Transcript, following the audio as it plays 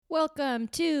Welcome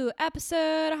to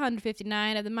episode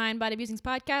 159 of the Mind Body Musings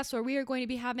podcast, where we are going to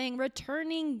be having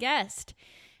returning guest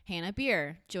Hannah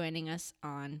Beer joining us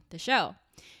on the show.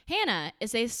 Hannah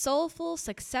is a soulful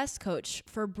success coach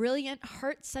for brilliant,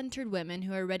 heart-centered women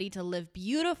who are ready to live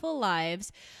beautiful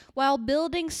lives while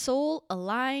building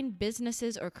soul-aligned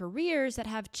businesses or careers that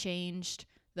have changed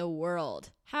the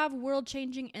world, have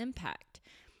world-changing impact.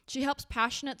 She helps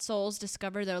passionate souls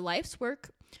discover their life's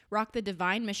work, rock the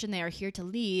divine mission they are here to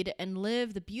lead, and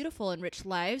live the beautiful and rich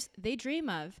lives they dream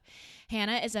of.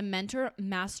 Hannah is a mentor,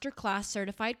 masterclass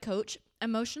certified coach,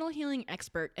 emotional healing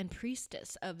expert, and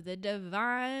priestess of the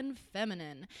divine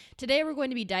feminine. Today we're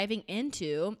going to be diving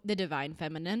into the divine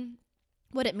feminine,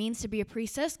 what it means to be a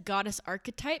priestess, goddess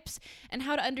archetypes, and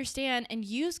how to understand and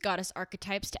use goddess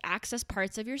archetypes to access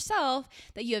parts of yourself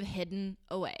that you have hidden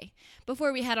away.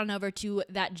 Before we head on over to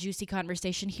that juicy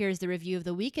conversation, here's the review of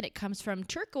the week, and it comes from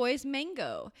Turquoise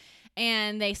Mango.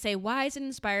 And they say, wise and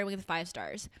inspiring with 5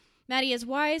 stars. Maddie is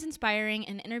wise, inspiring,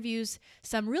 and interviews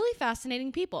some really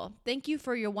fascinating people. Thank you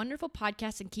for your wonderful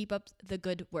podcast and keep up the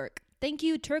good work. Thank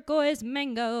you, Turquoise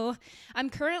Mango. I'm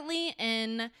currently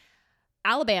in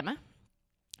Alabama.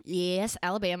 Yes,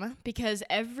 Alabama, because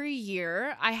every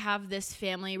year I have this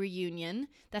family reunion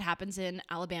that happens in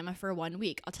Alabama for 1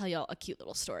 week. I'll tell you a cute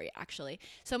little story, actually.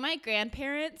 So my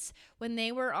grandparents, when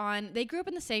they grew up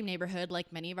in the same neighborhood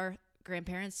like many of our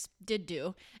grandparents did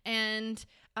do. And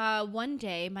one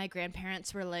day my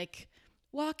grandparents were like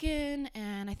walking,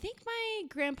 and I think my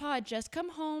grandpa had just come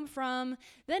home from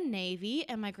the Navy,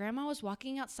 and my grandma was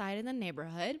walking outside in the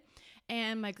neighborhood,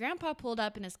 and my grandpa pulled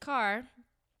up in his car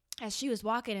as she was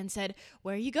walking and said,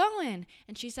 "Where are you going?"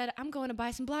 And she said, "I'm going to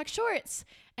buy some black shorts."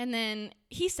 And then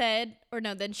she said, "Where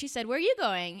are you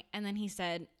going?" And then he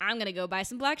said, "I'm going to go buy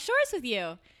some black shorts with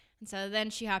you." And so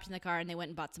then she hopped in the car and they went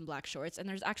and bought some black shorts. And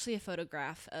there's actually a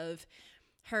photograph of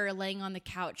her laying on the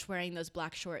couch wearing those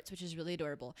black shorts, which is really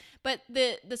adorable. But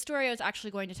the story I was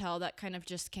actually going to tell that kind of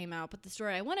just came out. But the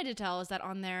story I wanted to tell is that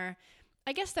on their,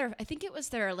 I think it was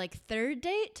their like third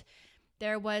date,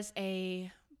 there was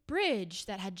a bridge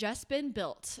that had just been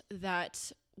built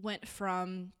that went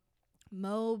from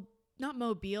not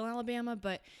Mobile, Alabama,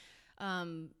 but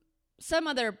some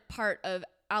other part of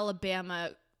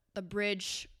Alabama. The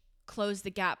bridge closed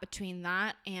the gap between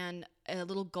that and a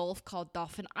little gulf called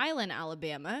Dauphin Island,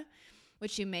 Alabama,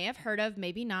 which you may have heard of,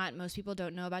 maybe not. Most people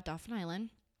don't know about Dauphin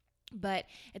Island. But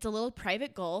it's a little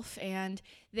private gulf, and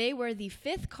they were the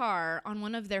 5th car on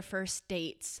one of their first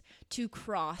dates to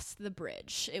cross the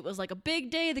bridge. It was like a big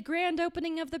day, the grand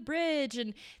opening of the bridge,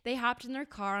 and they hopped in their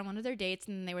car on one of their dates,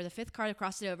 and they were the 5th car to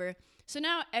cross it over. So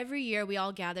now every year we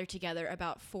all gather together,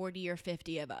 about 40 or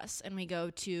 50 of us, and we go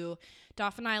to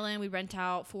Dauphin Island. We rent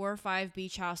out 4 or 5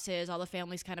 beach houses. All the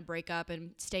families kind of break up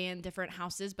and stay in different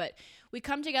houses, but we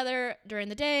come together during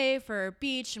the day for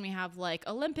beach, and we have like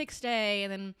Olympics Day,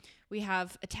 and then we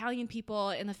have Italian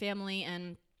people in the family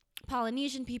and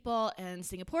Polynesian people and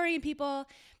Singaporean people,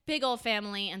 big old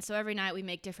family. And so every night we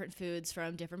make different foods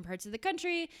from different parts of the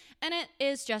country, and it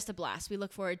is just a blast. We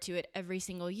look forward to it every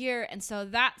single year. And so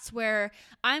that's where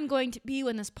I'm going to be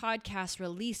when this podcast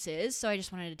releases. So I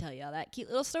just wanted to tell you all that cute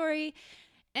little story.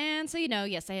 And so,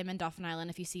 yes, I am in Dauphin Island.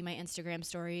 If you see my Instagram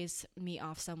stories, me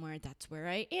off somewhere, that's where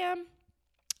I am.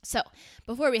 So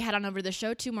before we head on over to the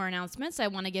show, 2 more announcements. I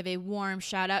want to give a warm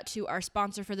shout out to our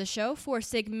sponsor for the show, Four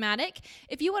Sigmatic.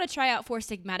 If you want to try out Four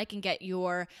Sigmatic and get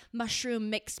your mushroom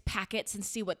mix packets and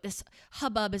see what this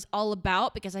hubbub is all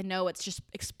about, because I know it's just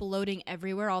exploding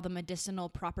everywhere, all the medicinal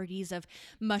properties of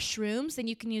mushrooms, then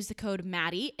you can use the code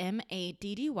MADDY,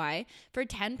 MADDY, for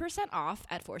 10% off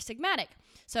at Four Sigmatic.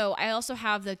 So I also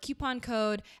have the coupon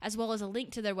code as well as a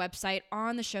link to their website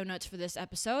on the show notes for this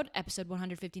episode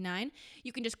 159.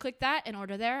 You can just click that and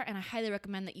order there, and I highly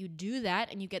recommend that you do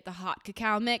that, and you get the hot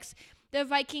cacao mix, the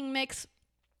Viking mix,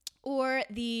 or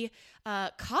the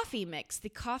coffee mix. The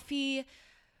coffee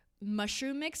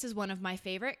mushroom mix is one of my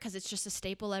favorite because it's just a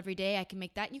staple every day. I can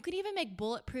make that. You could even make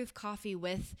bulletproof coffee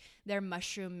with their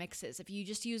mushroom mixes. If you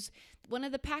just use one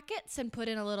of the packets and put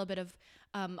in a little bit of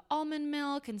almond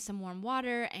milk and some warm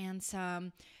water and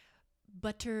some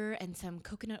butter and some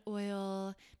coconut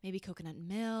oil, maybe coconut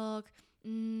milk.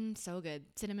 So good.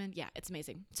 Cinnamon. Yeah, it's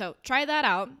amazing. So try that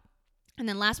out. And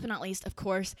then last but not least, of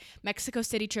course, Mexico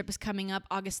City trip is coming up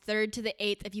August 3rd to the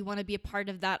 8th. If you want to be a part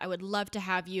of that, I would love to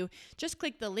have you. Just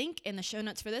click the link in the show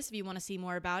notes for this if you want to see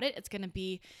more about it. It's going to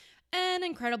be an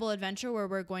incredible adventure where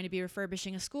we're going to be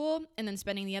refurbishing a school and then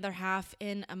spending the other half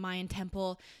in a Mayan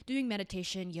temple, doing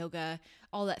meditation, yoga,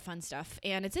 all that fun stuff.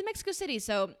 And it's in Mexico City.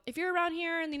 So if you're around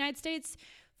here in the United States,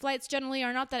 Flights generally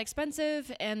are not that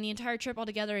expensive, and the entire trip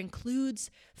altogether includes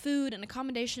food and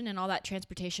accommodation and all that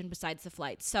transportation besides the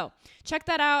flights. So check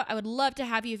that out. I would love to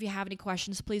have you. If you have any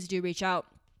questions, please do reach out.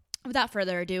 Without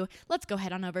further ado, let's go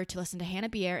head on over to listen to Hannah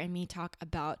Bier and me talk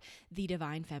about the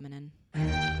divine feminine.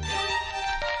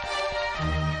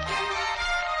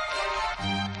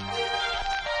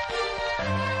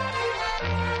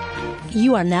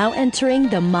 You are now entering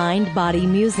the Mind Body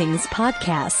Musings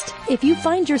podcast. If you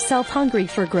find yourself hungry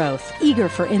for growth, eager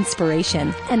for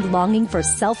inspiration, and longing for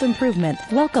self-improvement,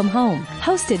 welcome home.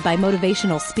 Hosted by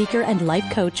motivational speaker and life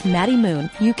coach Maddie Moon,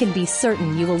 you can be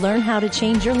certain you will learn how to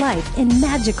change your life in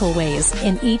magical ways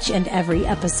in each and every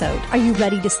episode. Are you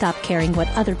ready to stop caring what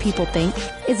other people think?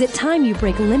 Is it time you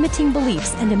break limiting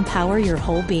beliefs and empower your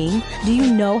whole being? Do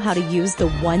you know how to use the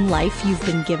one life you've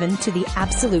been given to the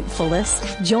absolute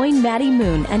fullest? Join Maddie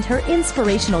Moon and her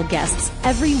inspirational guests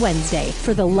every Wednesday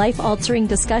for the life-altering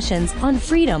discussions on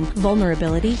freedom,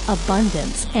 vulnerability,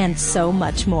 abundance, and so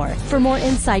much more. For more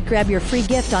insight, grab your free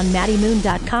gift on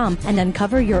MaddieMoon.com and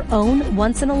uncover your own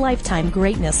once-in-a-lifetime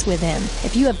greatness within.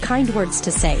 If you have kind words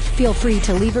to say, feel free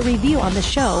to leave a review on the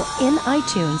show in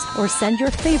iTunes or send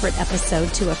your favorite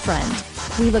episode to a friend.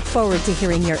 We look forward to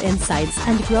hearing your insights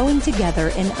and growing together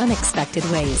in unexpected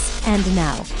ways. And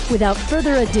now, without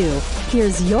further ado,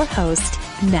 here's your host,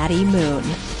 Maddie Moon.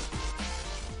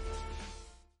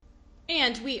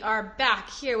 And we are back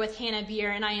here with Hannah Bier,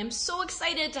 and I am so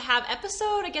excited to have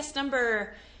episode,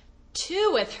 number 2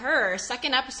 with her.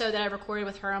 Second episode that I recorded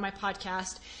with her on my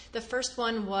podcast. The first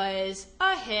one was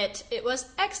a hit. It was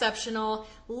exceptional.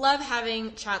 Love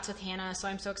having chats with Hannah, so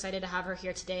I'm so excited to have her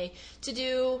here today to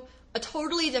do a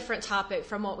totally different topic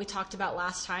from what we talked about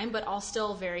last time, but all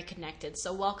still very connected.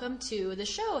 So welcome to the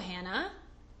show, Hannah.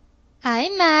 Hi,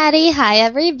 Maddie. Hi,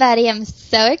 everybody. I'm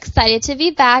so excited to be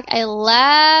back. I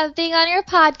love being on your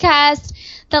podcast.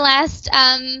 The last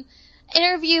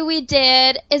interview we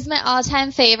did is my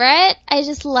all-time favorite. I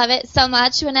just love it so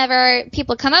much. Whenever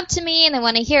people come up to me and they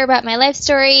want to hear about my life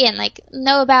story and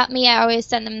know about me, I always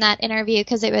send them that interview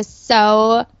because it was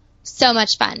so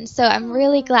much fun. So I'm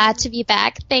really glad to be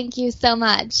back. Thank you so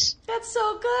much. That's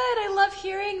so good. I love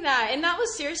hearing that. And that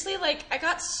was seriously, I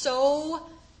got so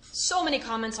many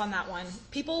comments on that one.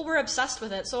 People were obsessed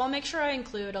with it. So I'll make sure I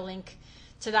include a link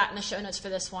to that in the show notes for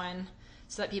this one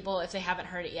so that people, if they haven't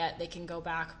heard it yet, they can go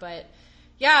back. But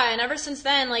yeah, and ever since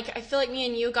then, I feel like me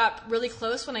and you got really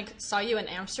close when I saw you in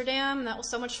Amsterdam. That was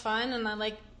so much fun. And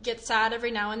I get sad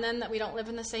every now and then that we don't live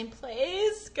in the same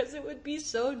place because it would be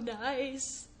so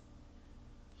nice.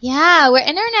 Yeah, we're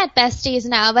internet besties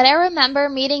now, but I remember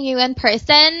meeting you in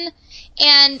person,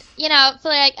 and,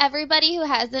 for everybody who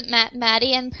hasn't met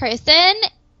Maddie in person,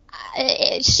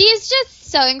 she's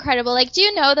just so incredible. Do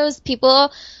you know those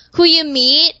people who you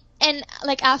meet and,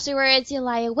 afterwards you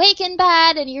lie awake in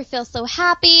bed and you feel so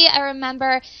happy? I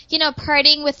remember,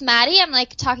 partying with Maddie. I'm,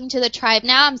 talking to the tribe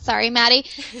now. I'm sorry, Maddie,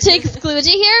 to exclude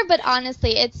you here, but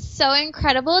honestly, it's so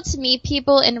incredible to meet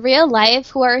people in real life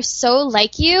who are so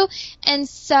like you. And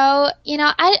so,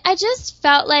 I just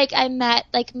felt like I met,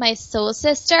 my soul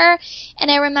sister, and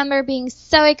I remember being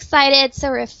so excited, so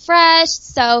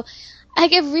refreshed, so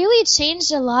it really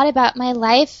changed a lot about my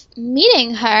life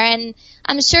meeting her. And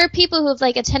I'm sure people who've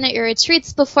attended your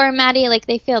retreats before, Maddie,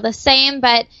 they feel the same,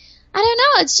 but I don't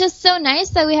know, it's just so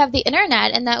nice that we have the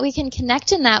internet and that we can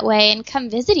connect in that way and come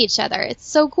visit each other. It's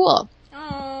so cool.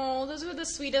 Oh, those were the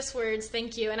sweetest words.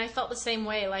 Thank you. And I felt the same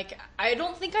way. I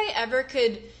don't think I ever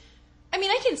could,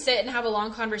 I can sit and have a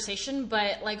long conversation,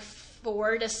 but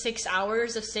 4 to 6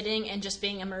 hours of sitting and just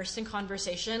being immersed in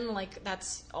conversation,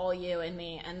 that's all you and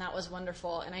me, and that was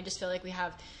wonderful. And I just feel like we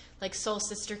have soul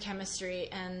sister chemistry,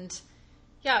 and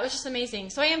yeah, it was just amazing.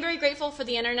 So I am very grateful for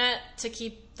the internet to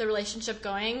keep the relationship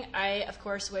going. I, of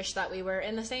course, wish that we were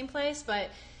in the same place, but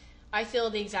I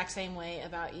feel the exact same way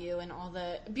about you and all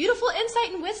the beautiful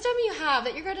insight and wisdom you have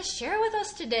that you're going to share with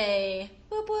us today.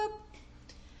 Whoop, whoop.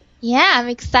 Yeah, I'm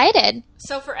excited.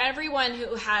 So for everyone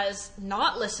who has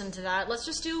not listened to that, let's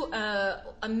just do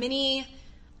a mini,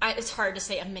 it's hard to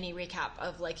say a mini recap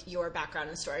of your background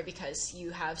and story because you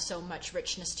have so much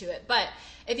richness to it. But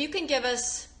if you can give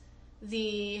us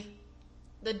the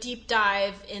deep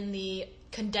dive in the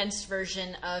condensed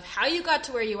version of how you got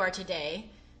to where you are today,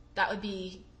 that would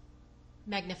be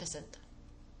magnificent.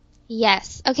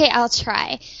 Yes. Okay, I'll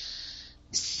try.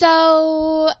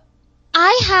 So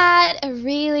I had a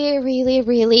really, really,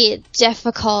 really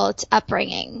difficult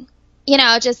upbringing.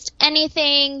 Just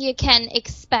anything you can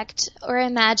expect or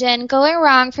imagine going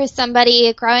wrong for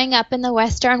somebody growing up in the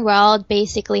Western world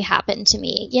basically happened to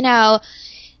me.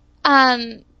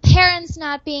 parents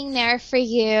not being there for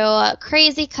you,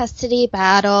 crazy custody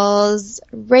battles,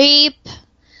 rape,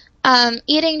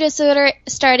 eating disorder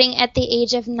starting at the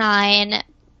age of 9,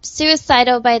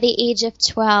 suicidal by the age of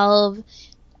 12,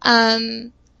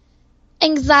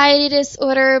 anxiety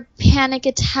disorder, panic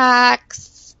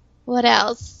attacks, what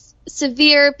else?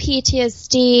 Severe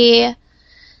PTSD.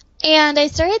 And I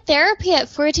started therapy at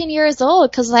 14 years old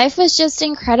because life was just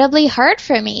incredibly hard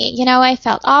for me. You know, I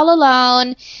felt all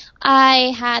alone.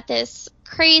 I had this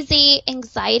crazy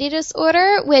anxiety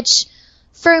disorder, which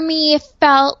for me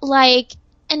felt like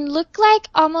and looked like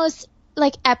almost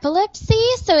like epilepsy.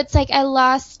 So it's like I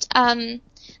lost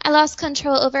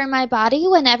control over my body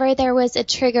whenever there was a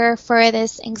trigger for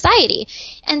this anxiety.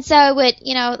 And so I would,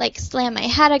 you know, like slam my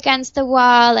head against the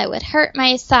wall. I would hurt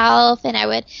myself and I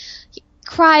would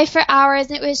cry for hours,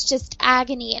 and it was just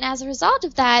agony. And as a result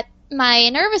of that, my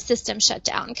nervous system shut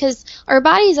down because our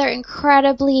bodies are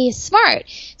incredibly smart.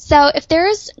 So if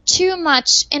there's too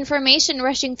much information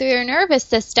rushing through your nervous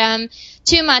system,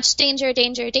 too much danger,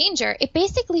 danger, danger, it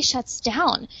basically shuts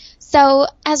down. So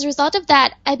as a result of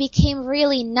that, I became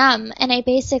really numb, and I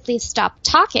basically stopped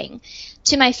talking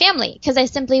to my family because I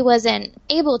simply wasn't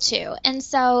able to. And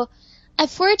so at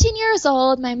 14 years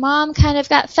old, my mom kind of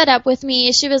got fed up with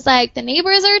me. She was like, the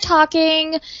neighbors are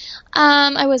talking.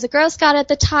 I was a Girl Scout at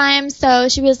the time, so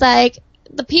she was like,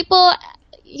 the people,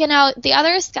 you know, the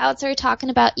other scouts are talking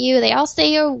about you. They all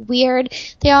say you're weird.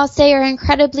 They all say you're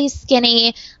incredibly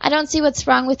skinny. I don't see what's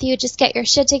wrong with you. Just get your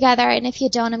shit together, and if you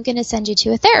don't, I'm going to send you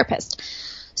to a therapist.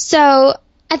 So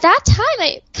at that time,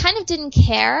 I kind of didn't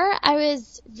care. I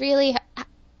was really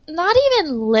not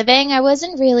even living. I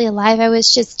wasn't really alive. I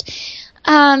was just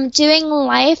doing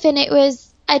life, and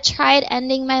I tried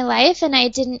ending my life, and I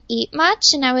didn't eat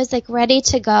much, and I was like ready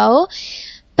to go.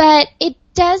 But it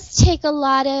does take a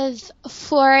lot of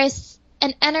force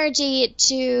and energy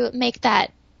to make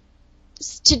that,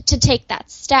 to take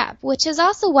that step, which is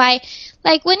also why,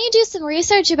 like, when you do some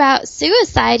research about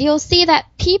suicide, you'll see that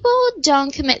people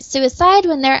don't commit suicide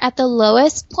when they're at the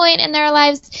lowest point in their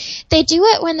lives. They do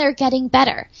it when they're getting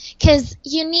better, because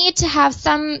you need to have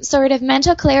some sort of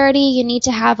mental clarity. You need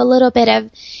to have a little bit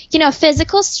of, you know,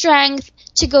 physical strength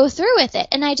to go through with it,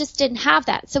 and I just didn't have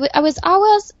that. So I was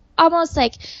almost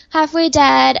like halfway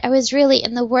dead. I was really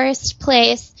in the worst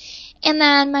place, and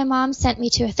then my mom sent me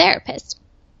to a therapist.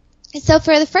 So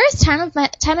for the first time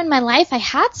in my life, I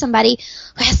had somebody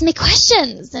who asked me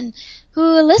questions and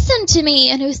who listened to me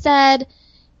and who said,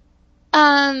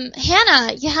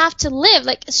 Hannah, you have to live.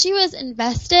 Like, she was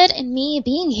invested in me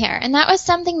being here. And that was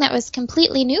something that was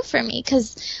completely new for me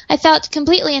because I felt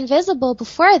completely invisible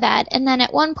before that. And then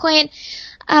at one point,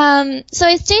 so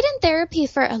I stayed in therapy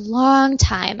for a long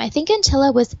time, I think until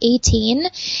I was 18.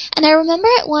 And I remember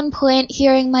at one point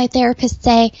hearing my therapist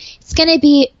say, it's going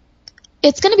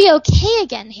to be okay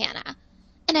again, Hannah.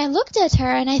 And I looked at her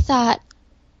and I thought,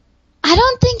 I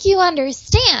don't think you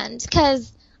understand,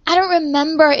 because I don't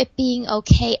remember it being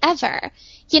okay ever.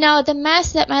 You know, the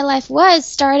mess that my life was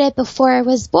started before I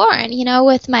was born, you know,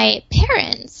 with my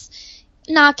parents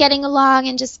not getting along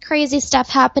and just crazy stuff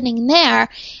happening there.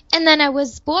 And then I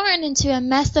was born into a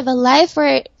mess of a life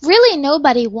where really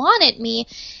nobody wanted me.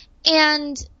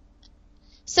 And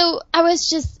so I was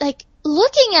just like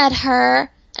looking at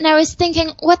her, and I was thinking,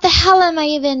 what the hell am I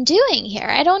even doing here?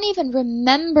 I don't even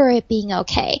remember it being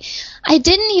okay. I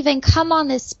didn't even come on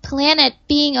this planet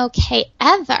being okay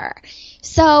ever.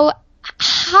 So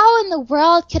how in the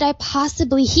world could I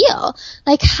possibly heal?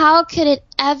 Like, how could it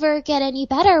ever get any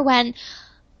better when,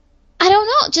 I don't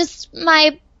know, just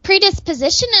my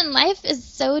predisposition in life is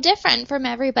so different from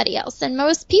everybody else. And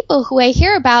most people who I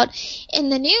hear about in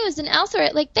the news and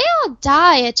elsewhere, like, they all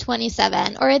die at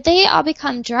 27, or they all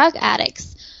become drug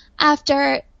addicts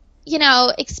after, you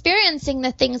know, experiencing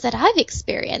the things that I've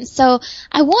experienced. So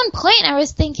at one point I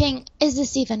was thinking, is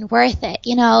this even worth it?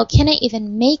 You know, can I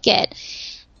even make it?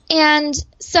 And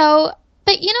so,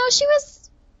 but you know,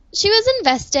 she was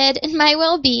invested in my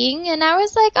well-being, and I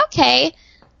was like, okay,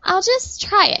 I'll just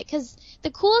try it. Because the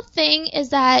cool thing is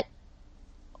that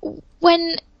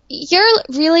when you're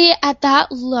really at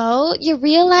that low, you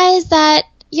realize that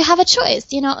you have a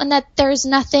choice, you know, and that there's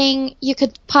nothing you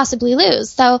could possibly lose.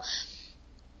 So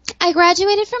I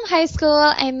graduated from high school.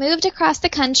 I moved across the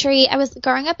country. I was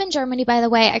growing up in Germany, by the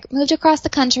way. I moved across the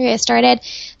country. I started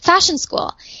fashion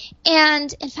school.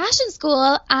 And in fashion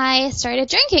school, I started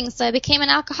drinking. So I became an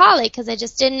alcoholic because I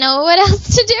just didn't know what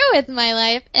else to do with my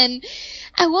life. And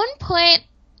at one point,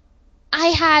 I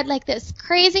had like this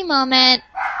crazy moment,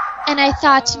 and I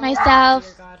thought to myself,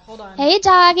 dear God. Hold on. Hey,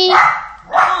 doggy.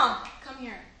 Mom, come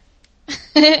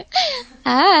here.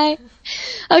 Hi.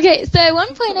 Okay, so at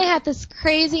one point I had this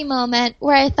crazy moment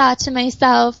where I thought to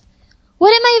myself,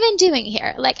 what am I even doing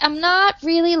here? Like, I'm not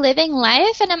really living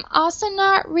life, and I'm also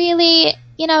not really,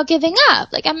 giving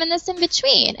up. Like, I'm in this in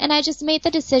between. And I just made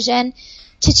the decision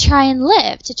to try and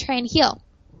live, to try and heal.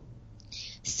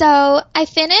 So I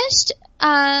finished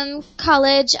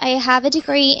college. I have a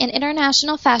degree in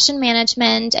international fashion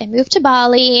management. I moved to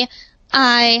Bali.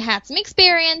 I had some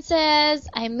experiences.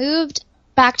 I moved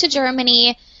back to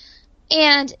Germany.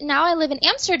 And now I live in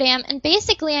Amsterdam, and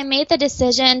basically I made the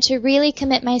decision to really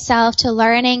commit myself to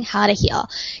learning how to heal.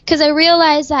 Because I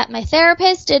realized that my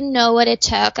therapist didn't know what it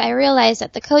took. I realized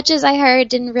that the coaches I hired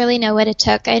didn't really know what it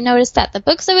took. I noticed that the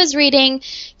books I was reading,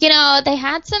 they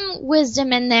had some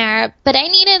wisdom in there, but I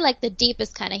needed like the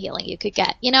deepest kind of healing you could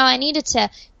get. I needed to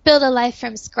build a life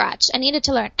from scratch. I needed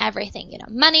to learn everything,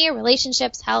 money,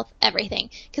 relationships, health, everything.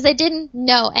 Because I didn't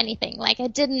know anything. Like, I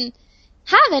didn't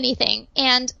have anything.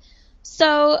 And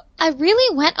so I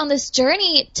really went on this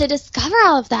journey to discover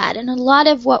all of that, and a lot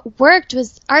of what worked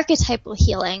was archetypal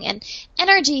healing and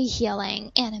energy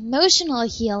healing and emotional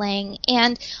healing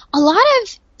and a lot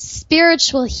of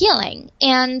spiritual healing.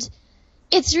 And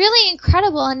it's really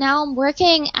incredible, and now I'm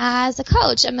working as a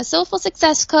coach. I'm a soulful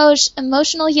success coach,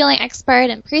 emotional healing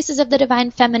expert, and priestess of the divine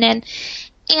feminine.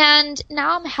 And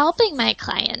now I'm helping my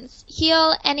clients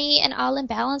heal any and all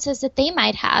imbalances that they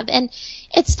might have. And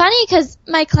it's funny because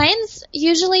my clients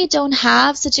usually don't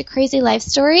have such a crazy life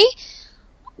story,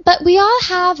 but we all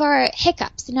have our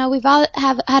hiccups. We've all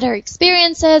have had our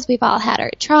experiences. We've all had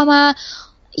our trauma,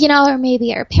 or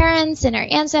maybe our parents and our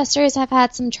ancestors have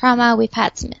had some trauma. We've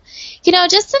had some,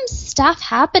 just some stuff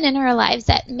happen in our lives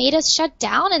that made us shut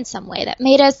down in some way, that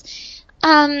made us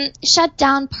shut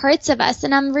down parts of us.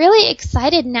 And I'm really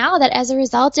excited now that as a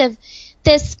result of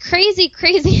this crazy,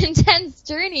 crazy intense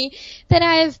journey that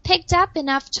I've picked up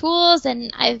enough tools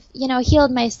and I've,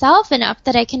 healed myself enough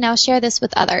that I can now share this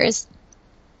with others.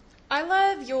 I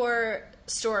love your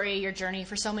story, your journey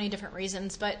for so many different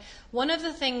reasons. But one of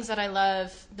the things that I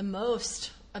love the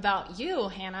most about you,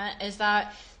 Hannah, is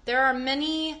that there are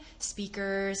many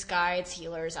speakers, guides,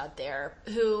 healers out there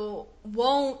who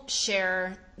won't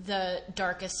share the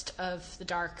darkest of the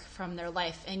dark from their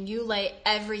life, and you lay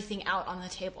everything out on the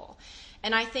table.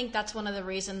 And I think that's one of the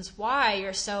reasons why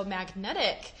you're so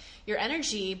magnetic, your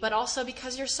energy, but also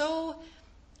because you're so,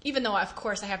 even though of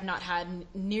course I have not had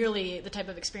nearly the type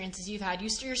of experiences you've had,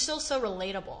 you're still so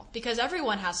relatable, because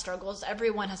everyone has struggles,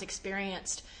 everyone has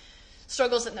experienced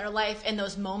struggles in their life, and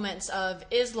those moments of,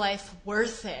 is life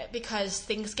worth it? Because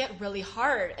things get really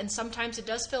hard, and sometimes it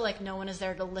does feel like no one is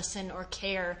there to listen or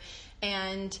care,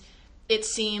 and it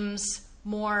seems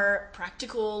more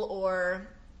practical or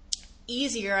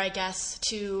easier, I guess,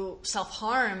 to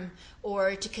self-harm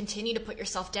or to continue to put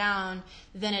yourself down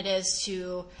than it is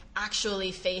to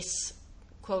actually face,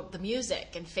 quote, the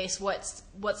music and face what's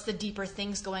the deeper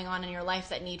things going on in your life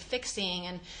that need fixing,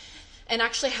 and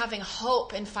actually having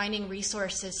hope and finding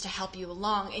resources to help you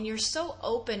along. And you're so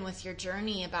open with your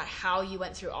journey about how you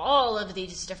went through all of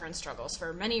these different struggles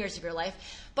for many years of your life,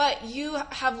 but you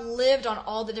have lived on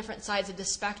all the different sides of the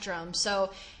spectrum.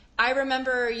 So I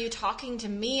remember you talking to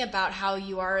me about how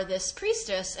you are this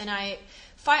priestess, and I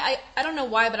don't know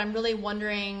why, but I'm really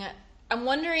wondering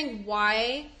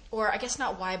why, or I guess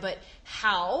not why, but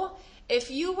how,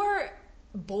 if you were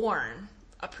born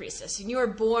a priestess and you were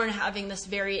born having this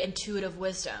very intuitive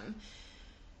wisdom,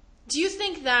 do you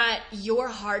think that your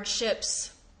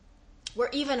hardships were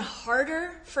even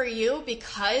harder for you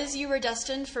because you were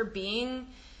destined for being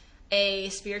a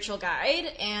spiritual guide?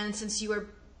 And since you were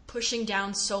pushing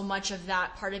down so much of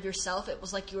that part of yourself, it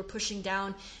was like you were pushing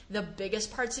down the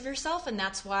biggest parts of yourself, and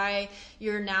that's why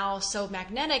you're now so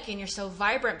magnetic and you're so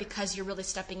vibrant, because you're really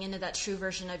stepping into that true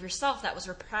version of yourself that was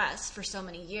repressed for so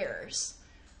many years.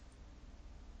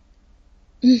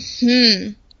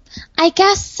 I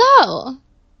guess so.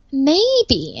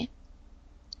 Maybe.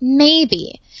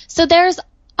 So there's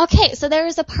a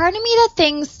part of me that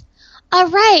thinks, all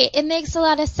right, it makes a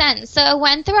lot of sense. So I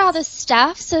went through all this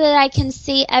stuff so that I can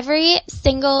see every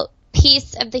single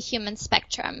piece of the human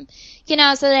spectrum, so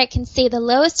that I can see the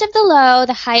lowest of the low,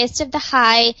 the highest of the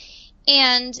high,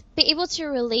 and be able to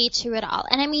relate to it all.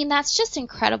 And I mean, that's just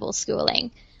incredible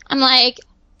schooling. I'm like,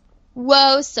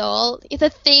 whoa, soul, the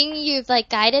thing you've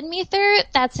guided me through,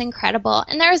 that's incredible.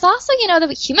 And there's also,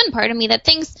 the human part of me that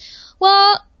thinks,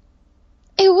 well,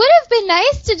 it would have been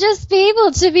nice to just be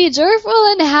able to be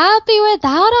joyful and happy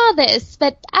without all this.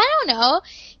 But I don't know.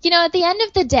 At the end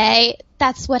of the day,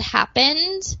 that's what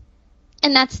happened.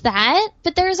 And that's that.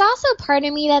 But there's also a part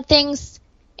of me that thinks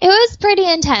it was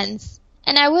pretty intense.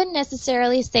 And I wouldn't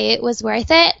necessarily say it was worth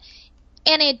it.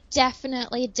 And it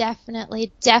definitely,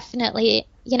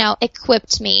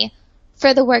 equipped me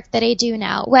for the work that I do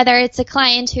now. Whether it's a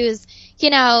client who's,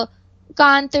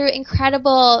 gone through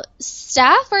incredible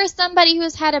stuff, or somebody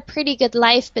who's had a pretty good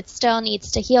life but still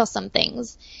needs to heal some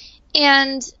things.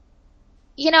 And,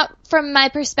 from my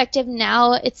perspective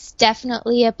now, it's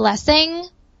definitely a blessing.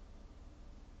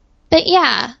 But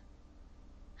yeah,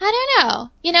 I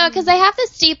don't know, because I have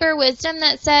this deeper wisdom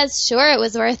that says, sure, it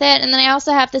was worth it. And then I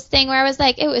also have this thing where I was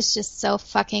like, it was just so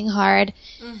fucking hard.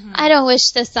 Mm-hmm. I don't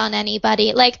wish this on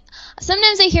anybody. Like,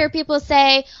 sometimes I hear people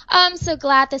say, oh, I'm so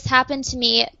glad this happened to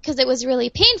me because it was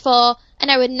really painful. And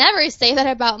I would never say that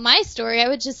about my story. I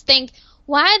would just think,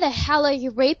 why the hell are you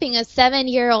raping a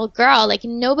 7-year-old girl? Like,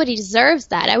 nobody deserves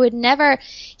that. I would never,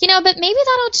 but maybe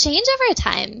that'll change over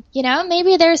time.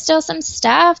 Maybe there's still some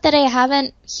stuff that I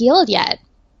haven't healed yet.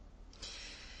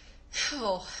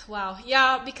 Oh, wow.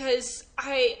 Yeah, because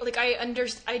I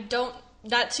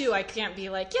can't be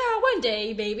like, yeah, one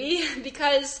day, baby,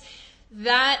 because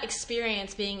that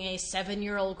experience being a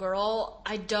 7-year-old girl,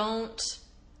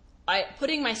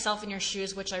 putting myself in your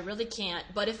shoes, which I really can't,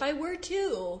 but if I were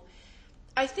to,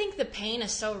 I think the pain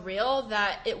is so real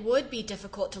that it would be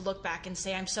difficult to look back and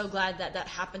say, I'm so glad that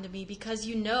happened to me, because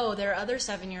there are other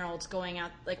 7-year-olds going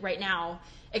out, like right now,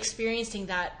 experiencing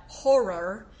that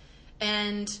horror,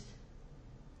 and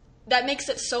that makes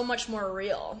it so much more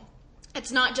real.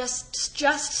 It's not just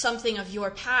something of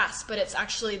your past, but it's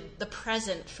actually the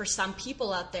present for some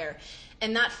people out there.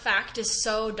 And that fact is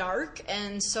so dark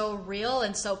and so real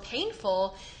and so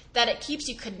painful that it keeps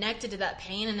you connected to that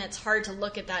pain. And it's hard to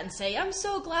look at that and say, I'm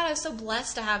so glad, I'm so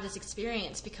blessed to have this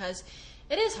experience, because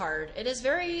it is hard. It is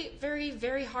very, very,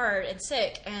 very hard and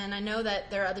sick. And I know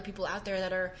that there are other people out there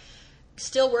that are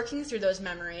still working through those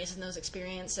memories and those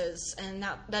experiences, and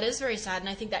that is very sad. And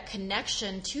I think that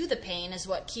connection to the pain is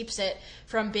what keeps it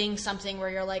from being something where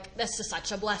you're like, this is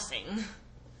such a blessing.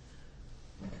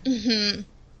 Mm-hmm.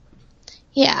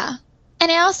 Yeah.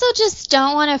 And I also just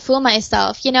don't want to fool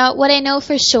myself. What I know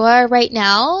for sure right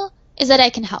now is that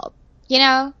I can help.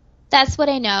 That's what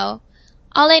I know.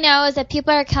 All I know is that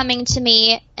people are coming to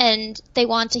me and they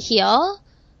want to heal,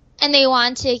 and they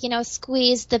want to,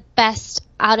 squeeze the best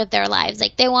out of their lives.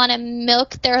 Like, they want to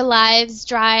milk their lives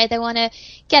dry. They want to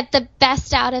get the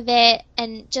best out of it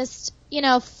and just,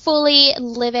 fully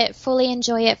live it, fully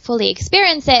enjoy it, fully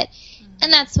experience it. Mm-hmm.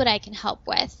 And that's what I can help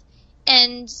with.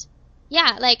 And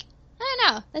yeah, I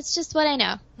don't know. That's just what I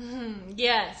know. Mm-hmm.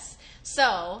 Yes.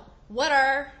 So what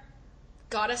are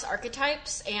goddess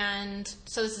archetypes? And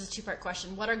so this is a 2-part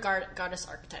question. What are goddess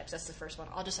archetypes? That's the first one.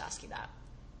 I'll just ask you that.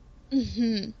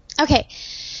 Mm-hmm. Okay.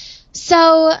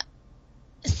 So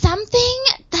something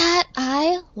that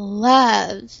I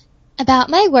love about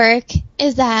my work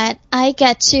is that I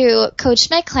get to coach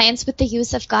my clients with the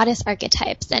use of goddess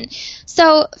archetypes. And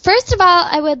so first of all,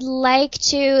 I would like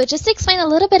to just explain a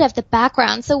little bit of the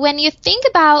background. So when you think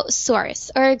about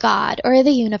source or God or the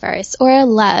universe or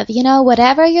love,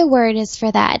 whatever your word is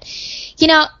for that,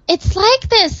 it's like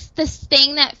this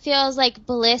thing that feels like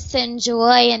bliss and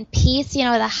joy and peace,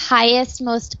 the highest,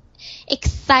 most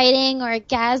exciting,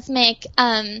 orgasmic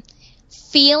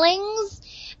feelings.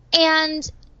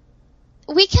 And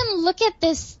we can look at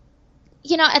this,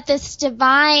 at this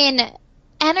divine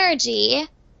energy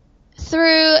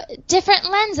through different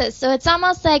lenses. So it's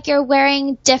almost like you're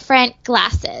wearing different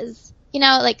glasses,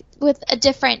 like with a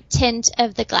different tint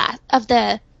of the glass,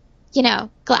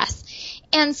 glass.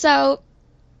 And so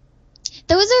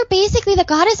those are basically the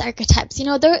goddess archetypes.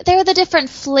 They're the different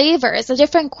flavors, the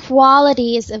different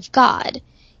qualities of God.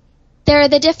 There are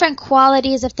the different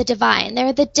qualities of the divine. There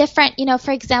are the different,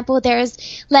 for example,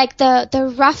 there's like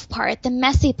the rough part, the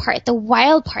messy part, the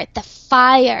wild part, the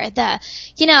fire, the,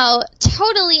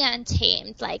 totally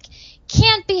untamed, like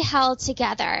can't be held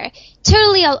together,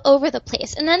 totally all over the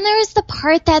place. And then there's the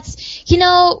part that's,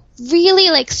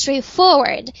 really like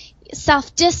straightforward,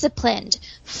 self-disciplined,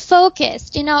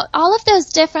 focused, all of those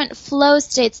different flow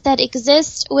states that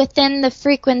exist within the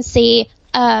frequency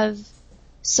of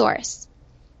source.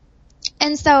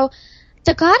 And so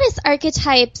the goddess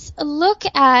archetypes look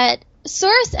at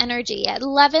source energy, at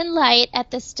love and light, at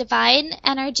this divine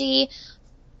energy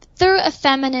through a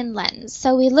feminine lens.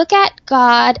 So we look at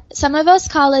God, some of us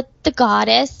call it the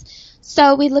goddess.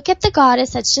 So we look at the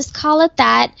goddess, let's just call it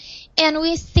that, and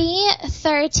we see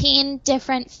 13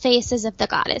 different faces of the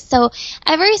goddess. So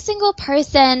every single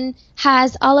person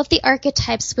has all of the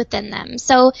archetypes within them.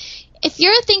 So if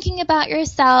you're thinking about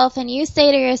yourself and you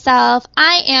say to yourself,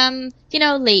 I am,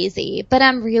 lazy, but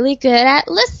I'm really good at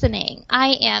listening.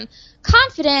 I am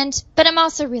confident, but I'm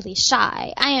also really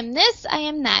shy. I am this, I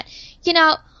am that.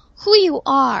 who you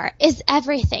are is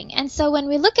everything. And so when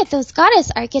we look at those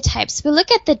goddess archetypes, we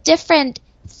look at the different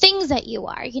things that you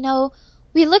are. You know,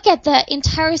 we look at the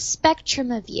entire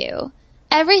spectrum of you,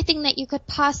 everything that you could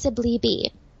possibly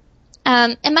be.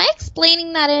 Am I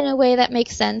explaining that in a way that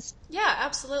makes sense? Yeah,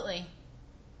 absolutely.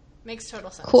 Makes total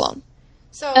sense. Cool.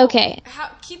 So, okay.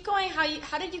 Keep going.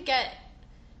 How did you get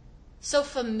so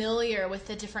familiar with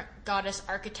the different goddess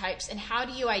archetypes, and how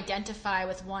do you identify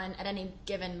with one at any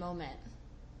given moment?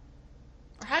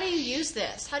 Or how do you use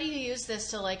this? How do you use this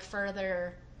to like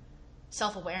further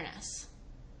self-awareness?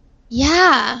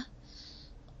 Yeah.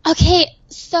 Okay,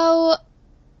 so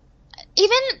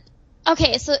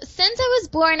since I was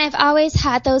born, I've always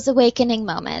had those awakening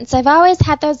moments. I've always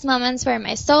had those moments where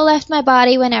my soul left my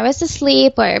body when I was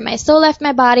asleep, or my soul left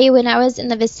my body when I was in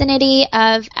the vicinity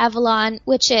of Avalon,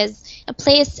 which is a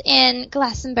place in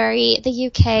Glastonbury, the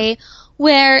UK,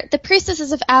 where the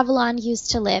priestesses of Avalon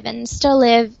used to live and still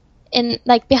live in,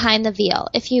 like, behind the veil,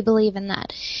 if you believe in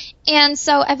that. And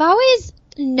so I've always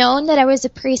known that I was a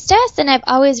priestess, and I've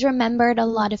always remembered a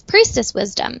lot of priestess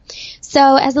wisdom.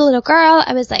 So as a little girl,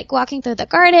 I was like walking through the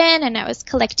garden and I was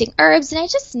collecting herbs, and I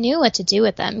just knew what to do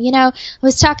with them. You know, I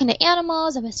was talking to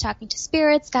animals, I was talking to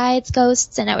spirits, guides,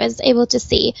 ghosts, and I was able to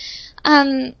see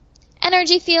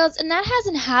energy fields, and that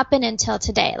hasn't happened until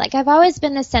today. Like, I've always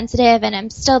been this sensitive, and I'm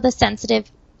still this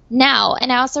sensitive now.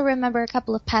 And I also remember a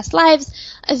couple of past lives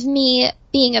of me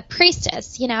being a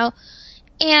priestess, you know.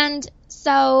 And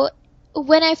so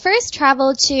when I first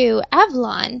traveled to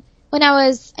Avalon, when I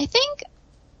was, I think,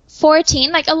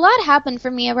 14, like, a lot happened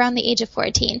for me around the age of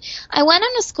 14. I went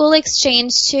on a school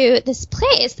exchange to this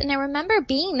place, and I remember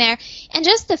being there, and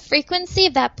just the frequency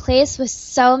of that place was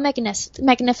so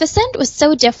magnificent, was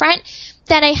so different,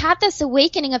 that I had this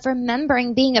awakening of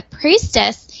remembering being a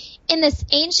priestess in this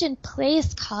ancient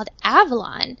place called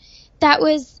Avalon. That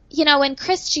was, you know, when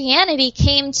Christianity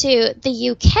came to the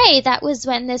UK, that was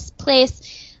when this place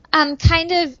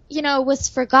kind of, you know, was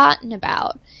forgotten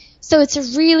about. So it's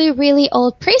a really, really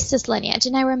old priestess lineage,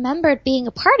 and I remembered being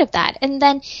a part of that. And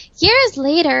then years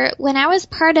later, when I was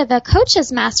part of a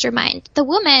coach's mastermind, the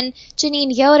woman,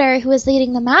 Janine Yoder, who was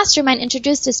leading the mastermind,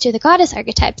 introduced us to the goddess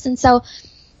archetypes. And so,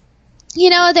 you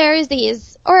know, there's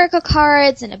these oracle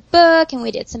cards and a book, and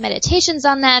we did some meditations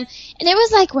on them, and it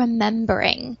was like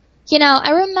remembering. You know,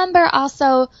 I remember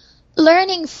also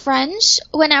learning French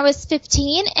when I was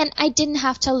 15, and I didn't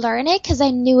have to learn it because I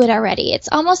knew it already. It's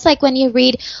almost like when you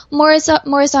read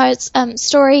Mozart's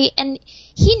story, and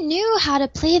he knew how to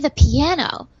play the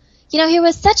piano. You know, he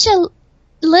was such a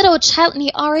little child, and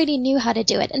he already knew how to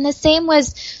do it. And the same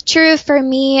was true for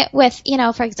me with, you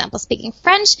know, for example, speaking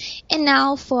French, and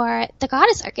now for the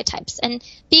goddess archetypes and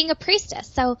being a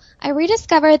priestess. So I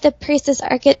rediscovered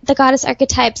the goddess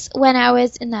archetypes when I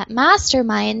was in that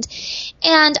mastermind,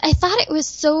 and I thought it was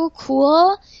so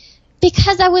cool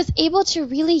because I was able to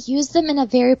really use them in a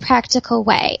very practical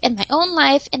way in my own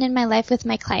life and in my life with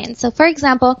my clients. So, for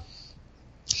example,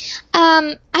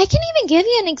 I can even give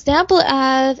you an example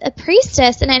of a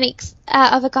priestess and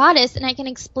of a goddess, and I can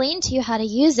explain to you how to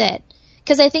use it,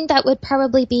 because I think that would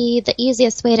probably be the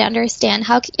easiest way to understand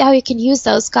how you can use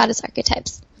those goddess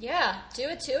archetypes. Yeah, do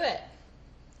it to it.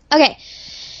 Okay,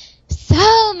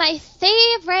 so my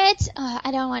favorite,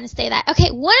 I don't want to say that.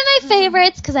 Okay, one of my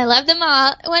favorites, because I love them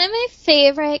all, one of my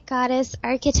favorite goddess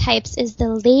archetypes is the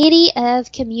Lady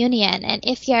of Communion. And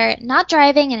if you're not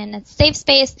driving and in a safe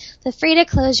space, feel free to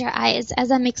close your eyes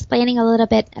as I'm explaining a little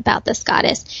bit about this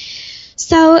goddess.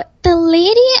 So the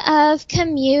Lady of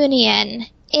Communion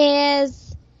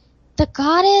is the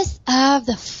goddess of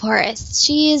the forest.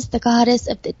 She is the goddess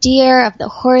of the deer, of the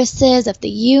horses, of the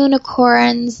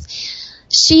unicorns.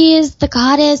 She is the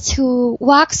goddess who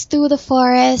walks through the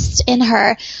forest in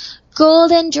her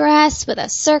golden dress with a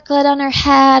circlet on her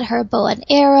head, her bow and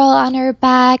arrow on her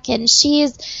back, and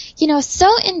she's, you know, so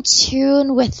in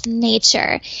tune with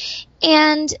nature.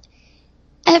 And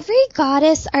every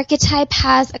goddess archetype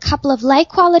has a couple of light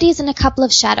qualities and a couple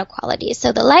of shadow qualities.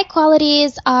 So the light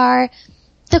qualities are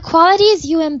the qualities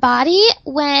you embody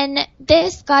when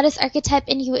this goddess archetype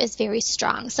in you is very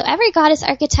strong. So every goddess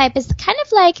archetype is kind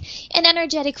of like an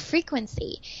energetic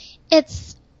frequency.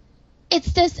 It's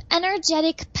this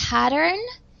energetic pattern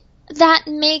that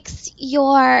makes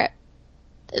your,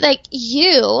 like,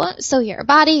 you, so your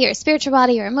body, your spiritual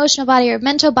body, your emotional body, your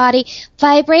mental body,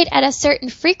 vibrate at a certain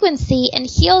frequency and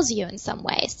heals you in some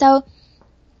way. So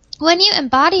when you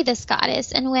embody this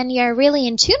goddess and when you're really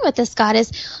in tune with this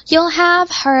goddess, you'll have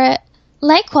her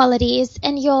light qualities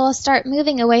and you'll start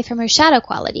moving away from her shadow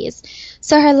qualities.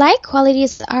 So her light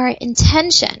qualities are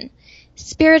intention,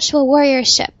 spiritual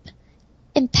warriorship,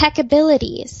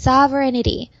 impeccability,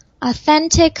 sovereignty,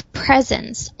 authentic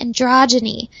presence,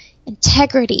 androgyny,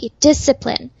 integrity,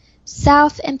 discipline,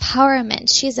 self-empowerment.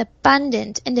 She's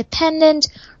abundant, independent,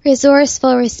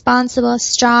 resourceful, responsible,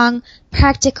 strong,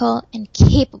 practical, and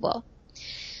capable.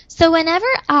 So whenever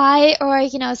I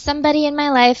or, somebody in my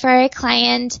life or a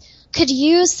client could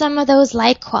use some of those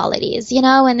light qualities,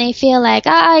 when they feel like,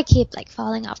 I keep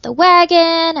falling off the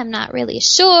wagon, I'm not really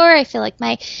sure, I feel like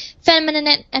my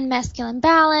feminine and masculine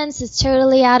balance is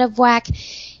totally out of whack,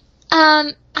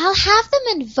 I'll have them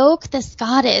invoke this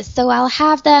goddess. So I'll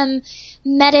have them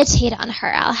meditate on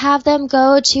her. I'll have them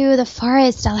go to the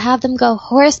forest. I'll have them go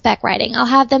horseback riding. I'll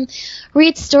have them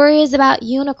read stories about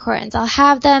unicorns. I'll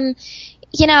have them,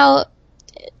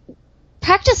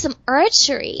 practice some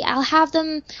archery. I'll have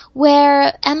them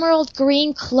wear emerald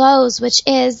green clothes, which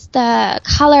is the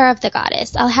color of the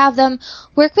goddess. I'll have them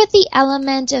work with the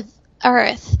element of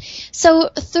earth. So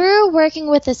through working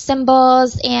with the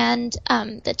symbols and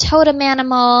the totem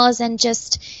animals and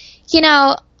just,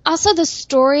 also the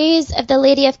stories of the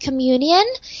Lady of Communion,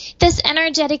 this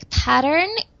energetic pattern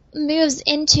moves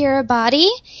into your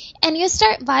body and you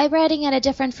start vibrating at a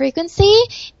different frequency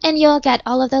and you'll get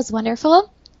all of those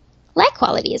wonderful light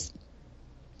qualities.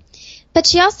 But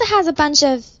she also has a bunch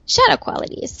of shadow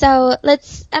qualities. So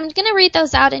I'm going to read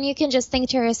those out and you can just think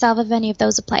to yourself if any of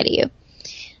those apply to you.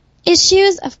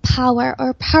 Issues of power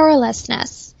or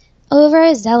powerlessness,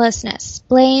 overzealousness,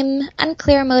 blame,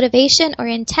 unclear motivation or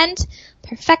intent,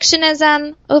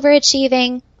 perfectionism,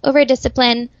 overachieving,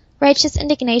 overdiscipline, righteous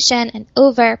indignation, and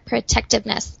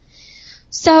overprotectiveness.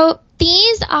 So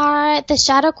these are the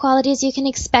shadow qualities you can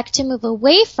expect to move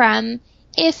away from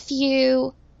if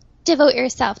you devote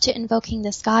yourself to invoking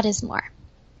this goddess more.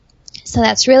 So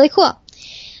that's really cool.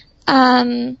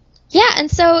 And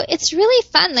so it's really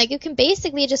fun. You can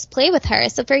basically just play with her.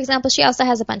 So for example, she also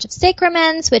has a bunch of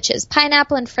sacraments, which is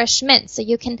pineapple and fresh mint. So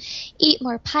you can eat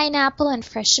more pineapple and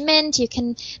fresh mint. You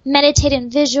can meditate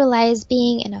and visualize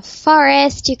being in a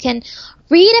forest. You can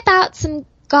read about some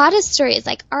goddess stories,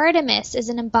 like Artemis is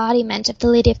an embodiment of the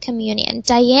Lady of Communion.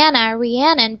 Diana,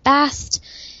 Rhiannon, Bast,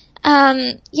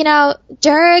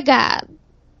 Durga,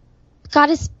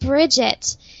 Goddess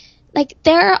Bridget.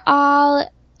 They're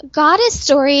all goddess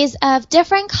stories of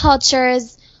different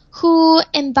cultures who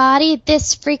embody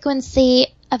this frequency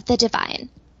of the divine.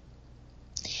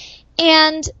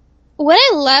 And what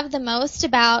I love the most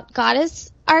about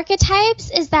goddess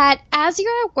archetypes is that as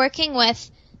you're working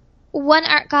with one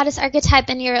goddess archetype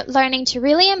and you're learning to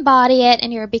really embody it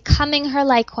and you're becoming her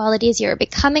light qualities, you're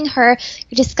becoming her,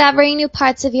 you're discovering new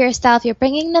parts of yourself, you're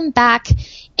bringing them back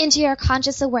into your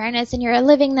conscious awareness and you're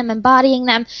living them, embodying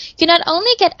them, you not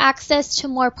only get access to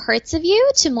more parts of you,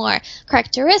 to more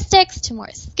characteristics, to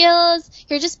more skills,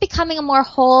 you're just becoming a more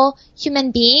whole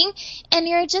human being and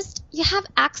you have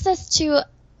access to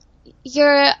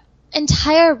your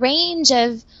entire range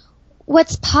of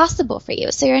what's possible for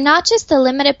you. So you're not just the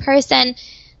limited person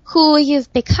who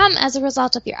you've become as a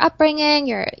result of your upbringing,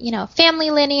 your,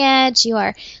 family lineage,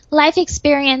 your life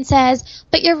experiences,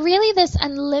 but you're really this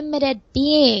unlimited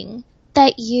being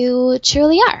that you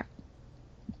truly are.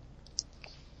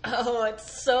 Oh,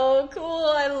 it's so cool.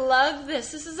 I love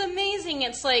this. This is amazing.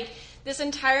 It's like this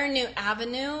entire new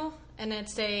avenue, and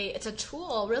it's a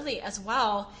tool really as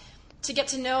well to get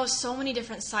to know so many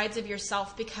different sides of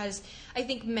yourself, because I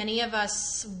think many of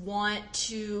us want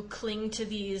to cling to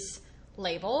these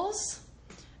labels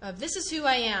of this is who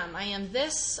I am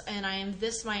this, and I am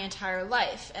this my entire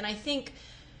life. And I think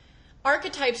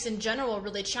archetypes in general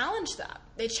really challenge that.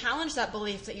 They challenge that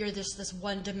belief that you're just this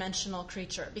one-dimensional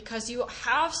creature, because you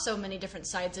have so many different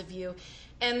sides of you,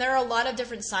 and there are a lot of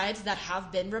different sides that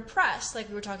have been repressed. Like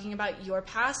we were talking about your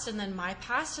past, and then my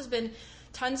past has been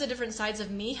tons of different sides of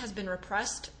me has been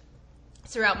repressed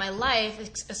throughout my life,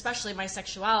 especially my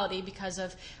sexuality, because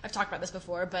of, I've talked about this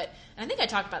before, and I think I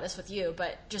talked about this with you,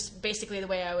 but just basically the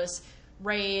way I was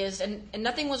raised, and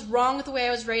nothing was wrong with the way I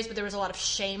was raised, but there was a lot of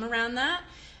shame around that.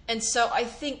 And so I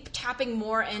think tapping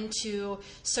more into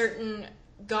certain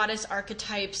goddess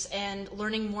archetypes and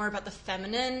learning more about the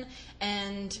feminine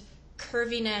and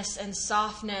curviness and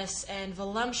softness and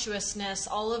voluptuousness,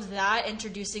 all of that,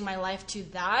 introducing my life to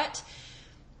that,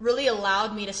 really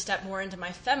allowed me to step more into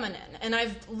my feminine. And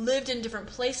I've lived in different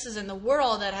places in the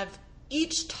world that have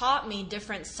each taught me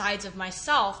different sides of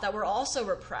myself that were also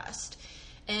repressed.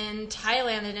 In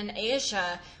Thailand and in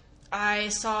Asia, I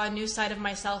saw a new side of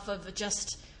myself of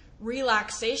just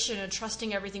relaxation and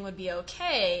trusting everything would be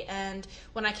okay. And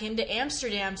when I came to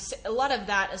Amsterdam, a lot of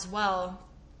that as well,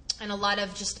 and a lot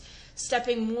of just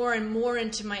stepping more and more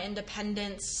into my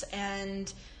independence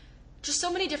and just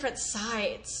so many different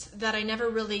sides that I never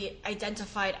really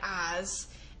identified as.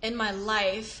 in my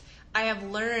life, I have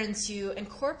learned to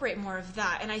incorporate more of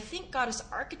that. And I think goddess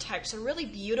archetypes are really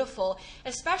beautiful,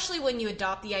 especially when you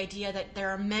adopt the idea that there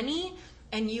are many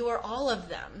and you are all of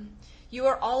them. You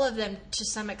are all of them to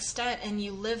some extent, and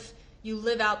you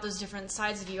live out those different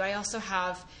sides of you. I also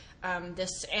have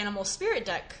this animal spirit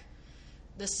deck,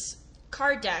 this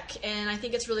card deck, and I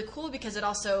think it's really cool because it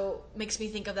also makes me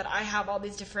think of that I have all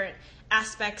these different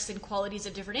aspects and qualities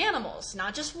of different animals.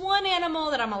 Not just one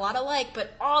animal that I'm a lot alike,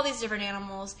 but all these different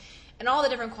animals and all the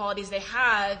different qualities they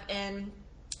have and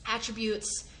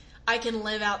attributes. I can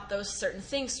live out those certain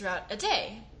things throughout a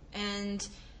day, and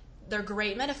they're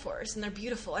great metaphors and they're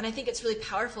beautiful. And I think it's really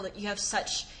powerful that you have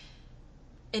such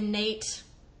innate,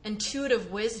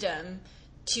 intuitive wisdom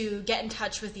to get in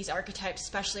touch with these archetypes,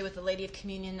 especially with the Lady of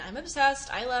Communion. I'm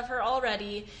obsessed. I love her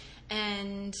already.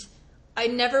 And I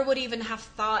never would even have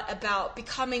thought about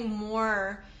becoming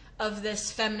more of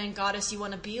this feminine goddess you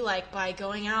want to be like by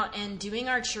going out and doing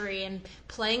archery and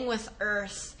playing with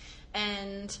earth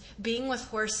and being with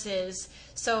horses.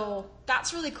 So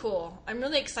that's really cool. I'm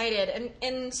really excited.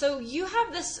 And so you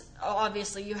have this,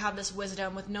 obviously you have this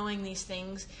wisdom with knowing these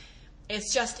things.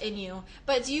 It's just in you.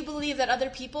 But do you believe that other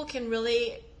people can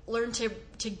really learn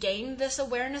to gain this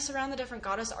awareness around the different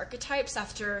goddess archetypes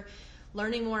after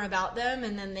learning more about them,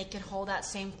 and then they can hold that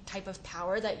same type of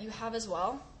power that you have as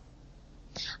well?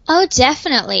 Oh,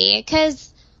 definitely.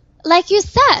 Because, like you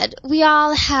said, we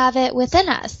all have it within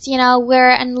us. You know, we're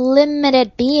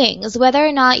unlimited beings, whether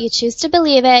or not you choose to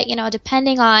believe it, you know,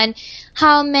 depending on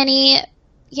how many,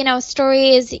 you know,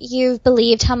 stories you've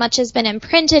believed, how much has been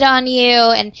imprinted on you,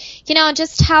 and, you know,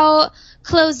 just how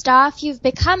closed off you've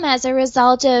become as a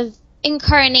result of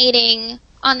incarnating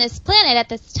on this planet at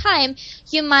this time.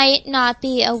 You might not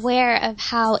be aware of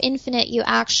how infinite you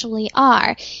actually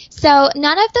are. So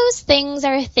none of those things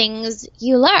are things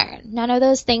you learn. None of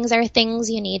those things are things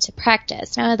you need to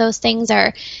practice. None of those things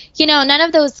are, you know, none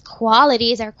of those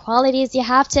qualities are qualities you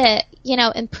have to, you know,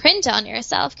 imprint on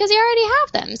yourself, because you already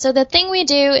have them. So the thing we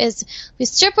do is we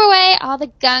strip away all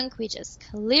the gunk, we just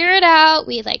clear it out,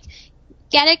 we like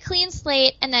get a clean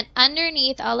slate, and then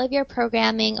underneath all of your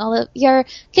programming, all of your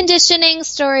conditioning,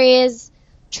 stories,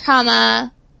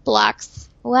 trauma, blocks,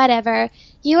 whatever,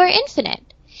 you are infinite.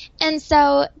 And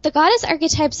so the goddess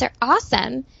archetypes are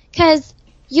awesome because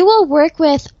you will work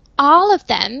with all of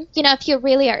them. You know, if you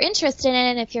really are interested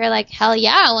in it, if you're like, hell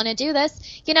yeah, I want to do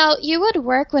this, you know, you would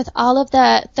work with all of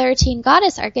the 13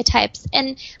 goddess archetypes.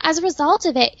 And as a result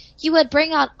of it, you would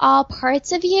bring out all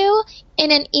parts of you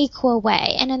in an equal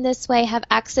way. And in this way, have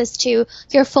access to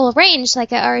your full range,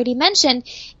 like I already mentioned.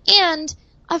 And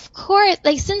of course,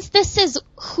 like, since this is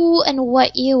who and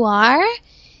what you are,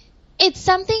 it's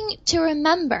something to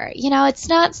remember. You know, it's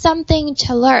not something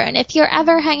to learn. If you're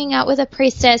ever hanging out with a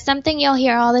priestess, something you'll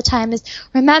hear all the time is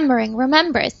remembering.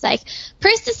 Remember, it's like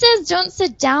priestesses don't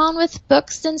sit down with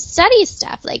books and study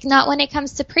stuff. Like, not when it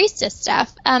comes to priestess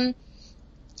stuff.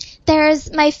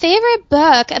 There's my favorite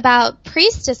book about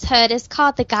priestesshood is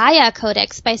called The Gaia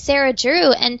Codex by Sarah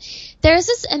Drew, and there's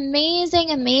this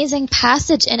amazing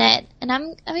passage in it, and I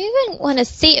even want to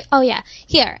see, oh yeah,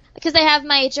 here, because I have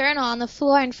my journal on the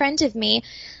floor in front of me,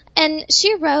 and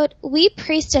she wrote, "We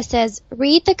priestesses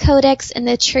read the codex in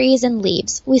the trees and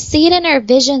leaves. We see it in our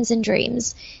visions and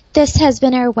dreams. This has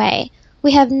been our way.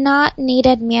 We have not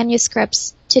needed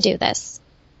manuscripts to do this."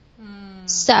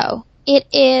 So, it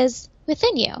is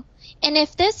within you. And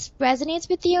if this resonates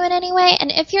with you in any way,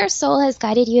 and if your soul has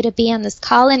guided you to be on this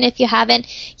call, and if you haven't,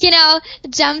 you know,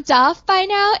 jumped off by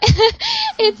now,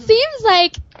 it seems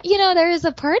like, you know, there is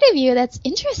a part of you that's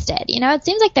interested. You know, it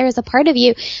seems like there is a part of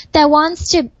you that wants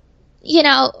to, you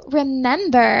know,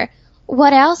 remember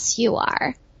what else you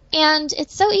are. And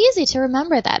it's so easy to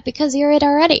remember that because you're it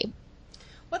already.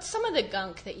 What's some of the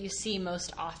gunk that you see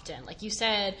most often? Like you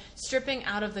said, stripping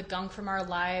out of the gunk from our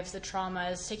lives, the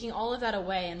traumas, taking all of that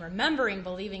away and remembering,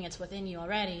 believing it's within you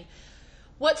already.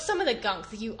 What's some of the gunk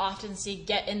that you often see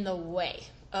get in the way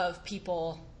of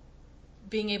people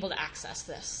being able to access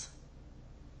this?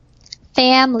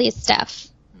 Family stuff.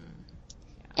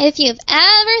 Yeah. If you've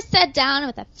ever sat down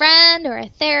with a friend or a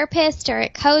therapist or a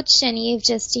coach and you've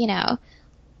just, you know,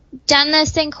 done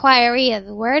this inquiry of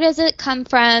where does it come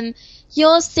from,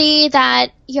 you'll see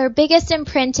that your biggest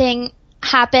imprinting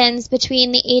happens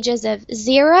between the ages of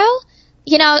 0,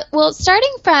 you know, well,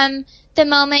 starting from the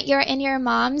moment you're in your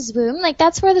mom's womb, like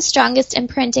that's where the strongest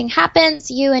imprinting happens,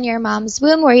 you in your mom's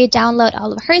womb, where you download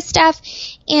all of her stuff,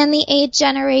 and the 8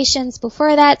 generations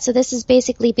before that. So this is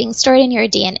basically being stored in your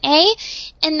DNA.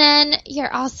 And then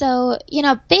you're also, you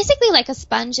know, basically like a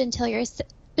sponge until you're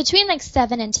between like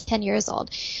 7 and 10 years old.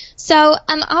 So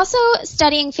I'm also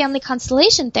studying family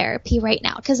constellation therapy right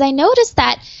now because I noticed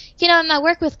that, in my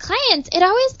work with clients, it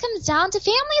always comes down to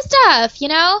family stuff,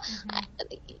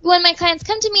 When my clients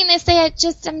come to me and they say,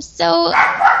 I'm so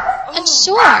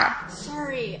unsure.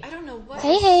 Sorry, I don't know what.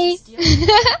 Hey.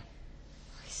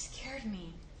 Scared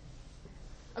me.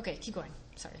 Okay, keep going.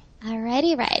 Sorry.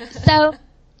 Alrighty, right. So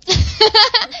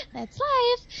that's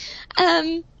life.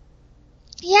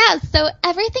 So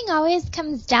everything always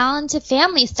comes down to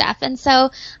family stuff. And so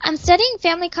I'm studying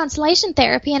family constellation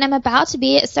therapy, and I'm about to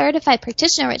be a certified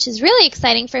practitioner, which is really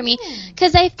exciting for me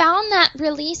because I found that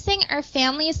releasing our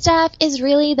family stuff is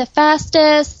really the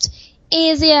fastest,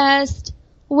 easiest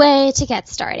way to get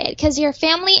started because your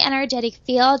family energetic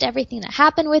field, everything that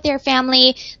happened with your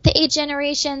family, the 8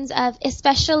 generations of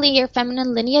especially your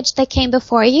feminine lineage that came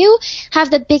before you have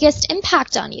the biggest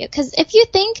impact on you. Because if you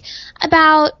think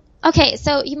about, okay,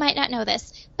 so you might not know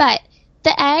this, but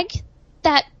the egg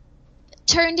that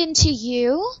turned into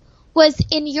you was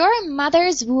in your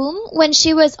mother's womb when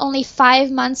she was only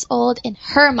 5 months old in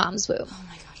her mom's womb. Oh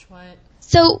my gosh, what?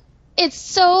 So it's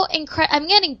so incredible. I'm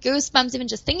getting goosebumps even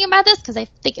just thinking about this because I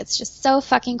think it's just so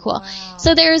fucking cool. Wow.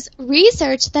 So there's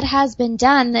research that has been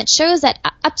done that shows that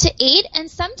up to 8 and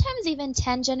sometimes even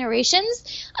 10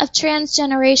 generations of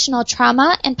transgenerational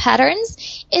trauma and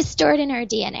patterns is stored in our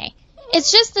DNA.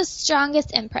 It's just the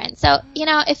strongest imprint. So,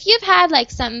 if you've had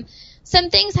like some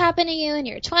things happen to you in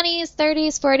your 20s,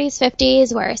 30s, 40s,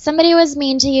 50s where somebody was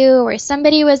mean to you or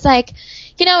somebody was like,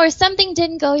 or something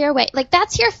didn't go your way, like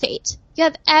that's your fate. You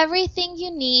have everything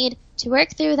you need to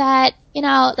work through that,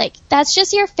 like that's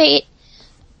just your fate.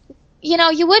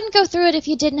 You wouldn't go through it if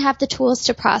you didn't have the tools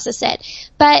to process it.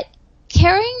 But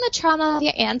carrying the trauma of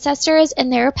your ancestors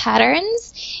and their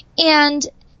patterns and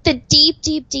the deep,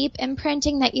 deep, deep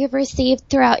imprinting that you've received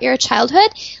throughout your childhood,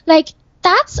 like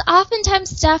that's oftentimes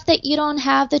stuff that you don't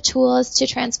have the tools to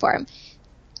transform.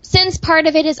 Since part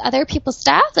of it is other people's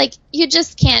stuff, like you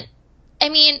just can't. I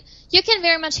mean, you can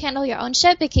very much handle your own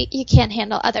shit, but you can't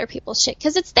handle other people's shit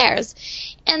because it's theirs.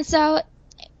 And so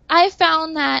I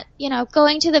found that,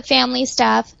 going to the family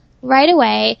stuff right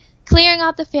away, clearing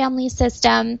out the family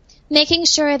system, making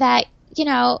sure that,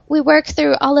 we work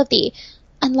through all of the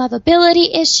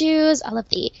unlovability issues, all of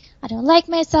the I don't like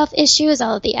myself issues,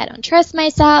 all of the I don't trust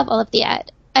myself, all of the I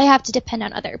have to depend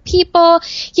on other people,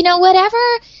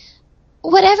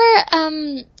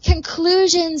 whatever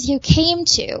conclusions you came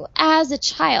to as a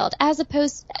child, as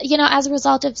opposed, as a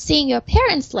result of seeing your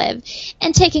parents live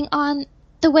and taking on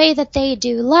the way that they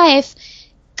do life,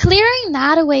 clearing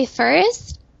that away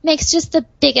first makes just the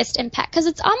biggest impact. Because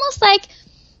it's almost like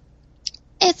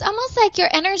your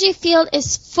energy field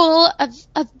is full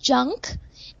of junk,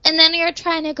 and then you're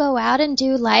trying to go out and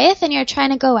do life, and you're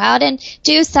trying to go out and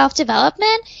do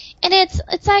self-development, and it's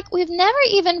like we've never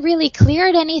even really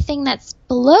cleared anything that's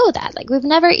below that. Like we've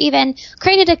never even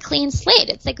created a clean slate.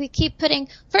 It's like we keep putting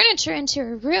furniture into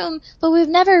a room, but we've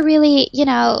never really,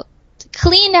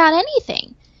 cleaned out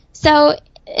anything. So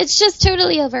it's just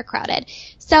totally overcrowded.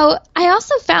 So I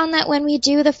also found that when we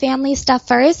do the family stuff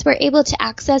first, we're able to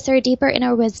access our deeper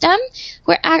inner wisdom.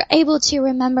 We're able to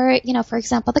remember, for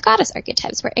example, the goddess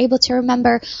archetypes. We're able to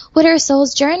remember what our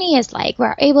soul's journey is like.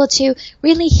 We're able to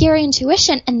really hear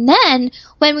intuition. And then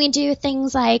when we do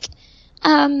things like,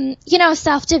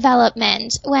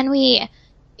 self-development, when we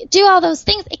do all those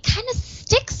things, it kind of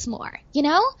sticks more,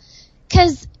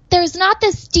 because there's not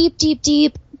this deep, deep,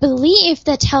 deep belief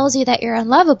that tells you that you're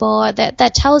unlovable, or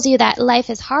that tells you that life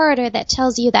is hard, or that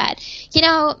tells you that,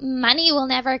 money will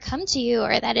never come to you,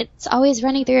 or that it's always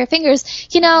running through your fingers,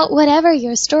 whatever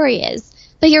your story is.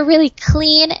 But you're really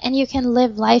clean and you can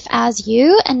live life as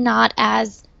you and not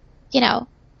as,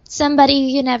 somebody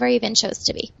you never even chose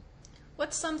to be.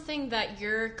 What's something that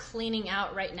you're cleaning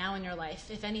out right now in your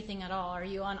life, if anything at all? Are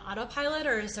you on autopilot,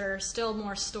 or is there still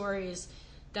more stories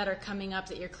that are coming up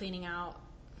that you're cleaning out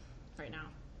right now?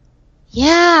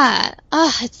 Yeah.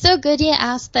 Oh, it's so good you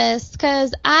asked this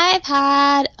because I've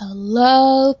had a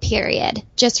low period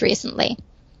just recently.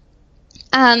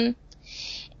 And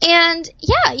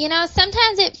yeah,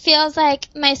 sometimes it feels like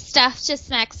my stuff just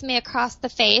smacks me across the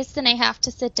face and I have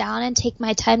to sit down and take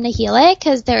my time to heal it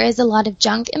because there is a lot of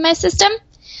junk in my system.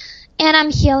 And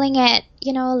I'm healing it,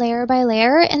 layer by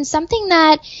layer. And something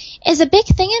that is a big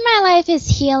thing in my life is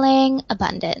healing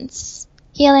abundance.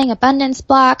 Healing abundance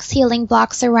blocks, healing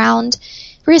blocks around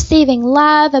receiving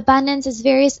love. Abundance is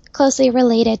very closely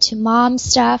related to mom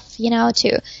stuff,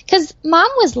 because mom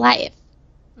was life.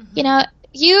 Mm-hmm.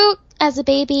 You as a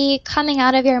baby coming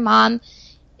out of your mom,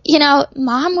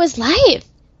 mom was life.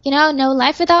 no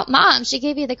life without mom. She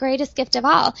gave you the greatest gift of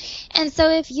all. And so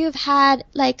if you've had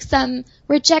like some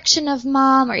rejection of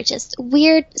mom or just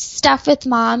weird stuff with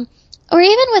mom, or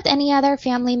even with any other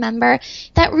family member,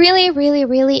 that really, really,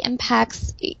 really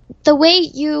impacts the way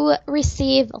you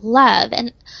receive love,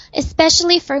 and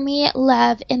especially for me,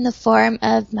 love in the form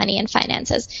of money and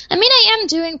finances. I mean, I am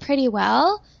doing pretty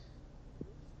well,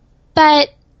 but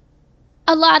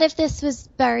a lot of this was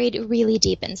buried really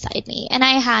deep inside me, and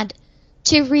I had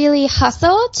to really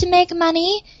hustle to make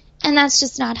money, and that's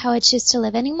just not how I choose to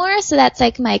live anymore. So that's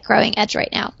like my growing edge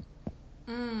right now.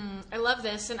 I love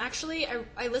this. And actually,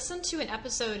 I listened to an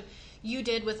episode you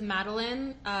did with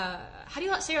Madeline. How do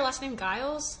you say her last name?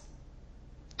 Giles?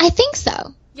 I think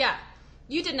so. Yeah.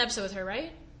 You did an episode with her,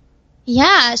 right?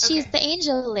 Yeah, she's the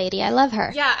angel lady. I love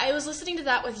her. Yeah, I was listening to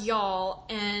that with y'all,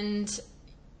 and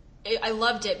I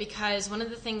loved it because one of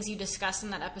the things you discussed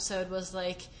in that episode was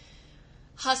like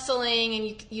hustling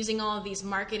and using all of these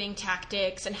marketing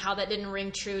tactics, and how that didn't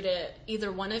ring true to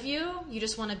either one of you. You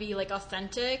just want to be like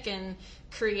authentic and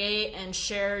create and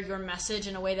share your message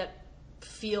in a way that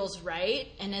feels right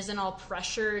and isn't all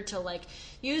pressured to like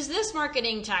use this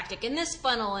marketing tactic and this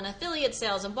funnel and affiliate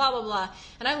sales and blah blah blah.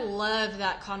 And I love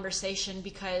that conversation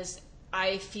because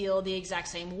I feel the exact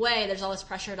same way. There's all this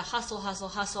pressure to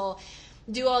hustle,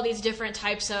 do all these different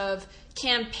types of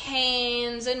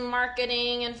campaigns and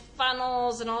marketing and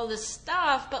funnels and all this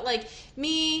stuff. But like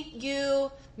me, you,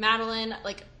 Madeline,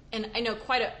 like, and I know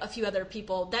quite a few other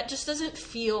people, that just doesn't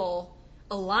feel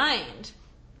aligned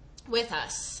with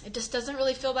us. It just doesn't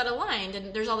really feel that aligned,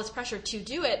 and there's all this pressure to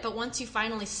do it. But once you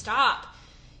finally stop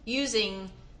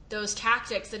using those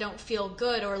tactics that don't feel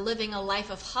good, or living a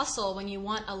life of hustle when you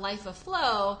want a life of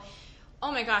flow,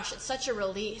 oh my gosh, it's such a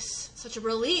release, such a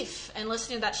relief. And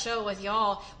listening to that show with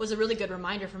y'all was a really good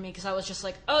reminder for me, because I was just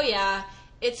like, oh yeah,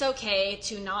 it's okay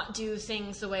to not do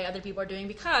things the way other people are doing,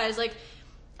 because like,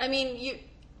 I mean,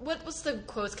 what's the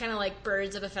quote? It's kind of like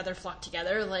birds of a feather flock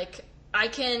together. Like, I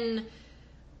can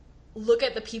look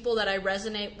at the people that I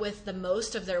resonate with the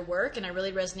most of their work, and I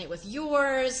really resonate with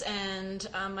yours and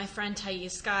my friend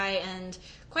Thais Sky and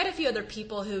quite a few other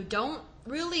people who don't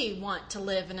really want to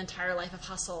live an entire life of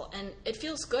hustle. And it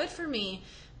feels good for me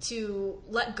to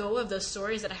let go of those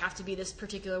stories that I have to be this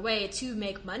particular way to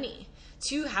make money,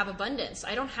 to have abundance.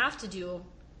 I don't have to do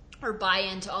or buy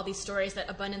into all these stories that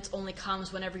abundance only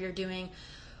comes whenever you're doing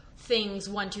things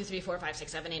 1, 2, 3, 4, 5,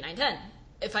 6, 7, 8, 9, 10.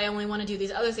 If I only want to do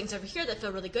these other things over here that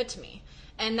feel really good to me.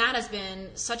 And that has been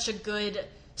such a good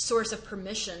source of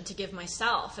permission to give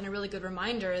myself, and a really good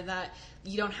reminder that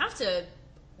you don't have to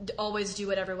always do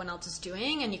what everyone else is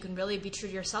doing, and you can really be true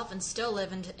to yourself and still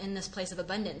live in this place of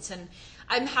abundance. And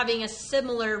I'm having a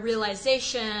similar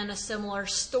realization, a similar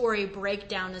story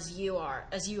breakdown as you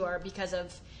are because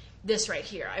of this right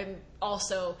here. I'm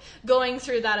also going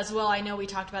through that as well. I know we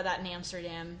talked about that in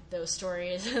Amsterdam, those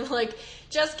stories. Like,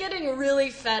 just getting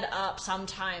really fed up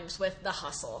sometimes with the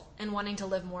hustle and wanting to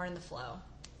live more in the flow.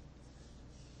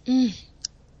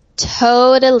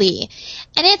 Totally.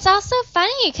 And it's also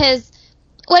funny because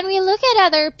when we look at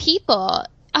other people,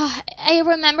 I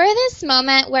remember this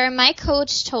moment where my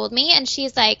coach told me, and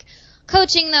she's like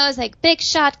coaching those like big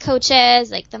shot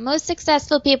coaches, like the most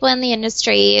successful people in the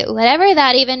industry, whatever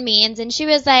that even means. And she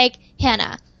was like,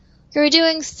 Hannah, you're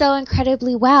doing so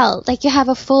incredibly well. Like, you have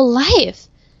a full life.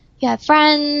 You have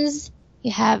friends,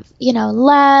 you have,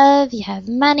 love, you have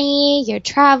money, you're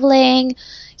traveling,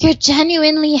 you're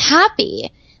genuinely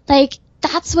happy. Like,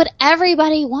 that's what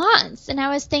everybody wants. And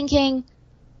I was thinking,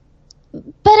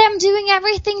 but I'm doing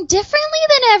everything differently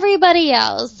than everybody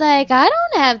else. Like, I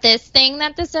don't have this thing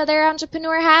that this other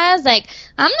entrepreneur has. Like,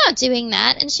 I'm not doing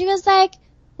that. And she was like,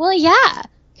 well, yeah,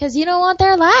 because you don't want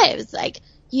their lives. Like,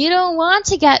 you don't want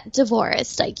to get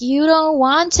divorced. Like, you don't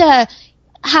want to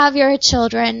have your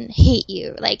children hate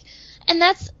you. Like, and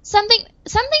that's something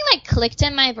like clicked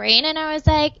in my brain. And I was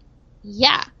like,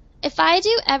 yeah, if I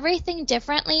do everything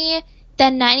differently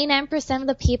than 99% of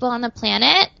the people on the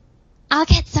planet, I'll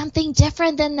get something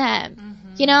different than them.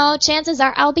 Mm-hmm. Chances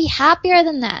are I'll be happier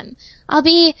than them. I'll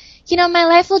be, my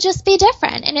life will just be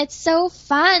different. And it's so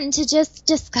fun to just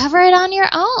discover it on your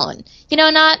own.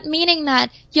 Not meaning that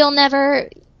you'll never,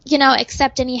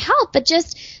 accept any help, but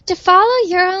just to follow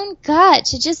your own gut,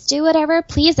 to just do whatever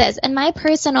pleases. And my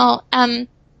personal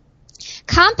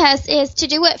compass is to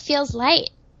do what feels light,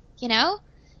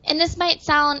 And this might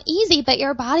sound easy, but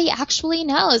your body actually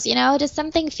knows, does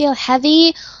something feel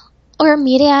heavy or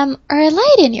medium or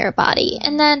light in your body?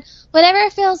 And then whatever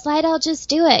feels light, I'll just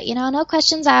do it. No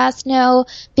questions asked, no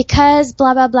because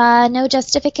blah, blah, blah, no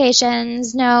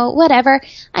justifications, no whatever.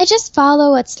 I just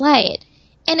follow what's light.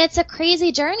 And it's a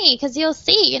crazy journey because you'll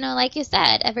see, like you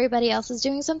said, everybody else is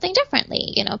doing something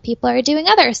differently. People are doing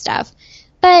other stuff.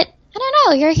 But I don't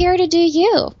know, you're here to do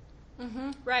you.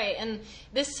 Mm-hmm, right. And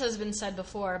this has been said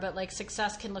before, but like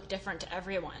success can look different to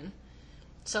everyone.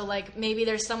 So like maybe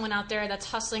there's someone out there that's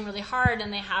hustling really hard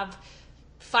and they have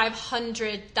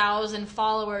 500,000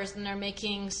 followers and they're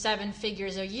making 7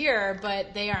 figures a year,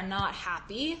 but they are not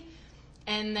happy.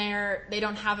 And they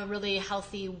don't have a really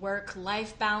healthy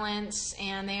work-life balance,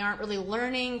 and they aren't really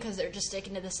learning because they're just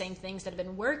sticking to the same things that have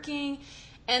been working.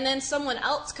 And then someone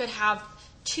else could have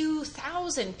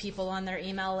 2,000 people on their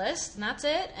email list, and that's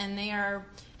it. And they are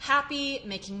happy,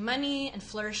 making money, and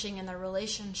flourishing in their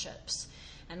relationships.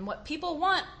 And what people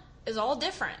want is all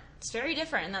different. It's very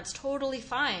different, and that's totally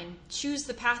fine. Choose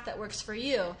the path that works for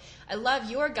you. I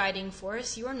love your guiding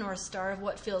force, your North Star of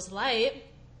what feels light.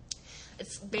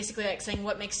 It's basically like saying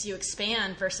what makes you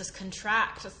expand versus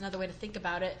contract. That's another way to think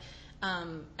about it.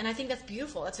 And I think that's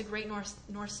beautiful. That's a great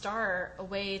North Star, a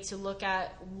way to look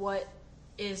at what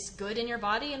is good in your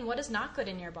body and what is not good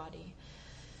in your body.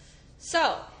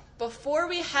 So before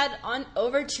we head on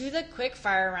over to the quick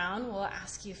fire round, we'll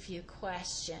ask you a few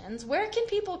questions. Where can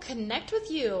people connect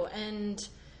with you and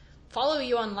follow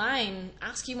you online,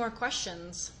 ask you more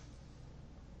questions?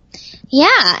 Yeah,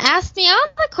 ask me all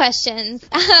the questions.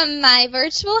 My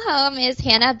virtual home is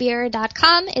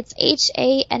hannahbeer.com. It's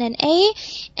HANNA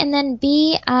and then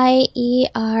BIER.com.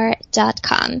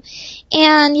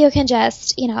 And you can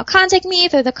just, contact me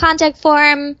through the contact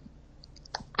form.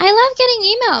 I love getting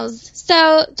emails,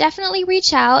 so definitely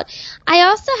reach out. I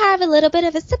also have a little bit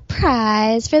of a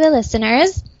surprise for the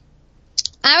listeners.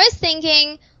 I was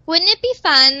thinking, wouldn't it be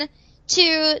fun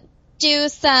to do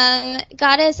some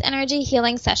goddess energy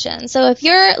healing sessions? So if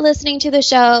you're listening to the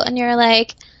show and you're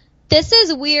like, this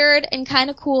is weird and kind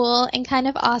of cool and kind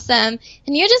of awesome,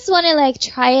 and you just want to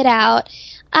try it out,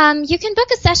 you can book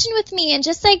a session with me and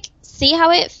just see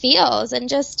how it feels, and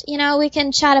just, we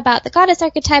can chat about the goddess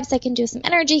archetypes. I can do some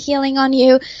energy healing on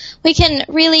you. We can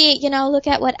really, look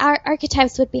at what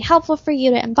archetypes would be helpful for you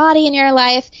to embody in your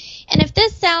life. And if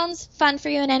this sounds fun for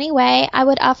you in any way, I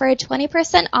would offer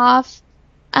 20% off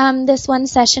this one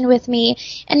session with me,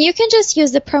 and you can just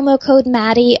use the promo code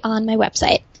Maddie on my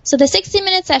website. So the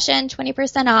 60-minute session,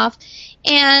 20% off,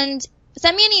 and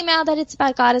send me an email that it's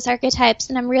about goddess archetypes,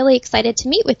 and I'm really excited to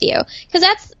meet with you, because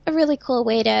that's a really cool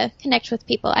way to connect with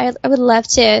people. I would love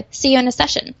to see you in a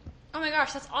session. Oh my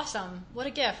gosh, that's awesome. What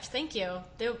a gift. Thank you.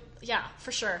 Yeah,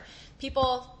 for sure.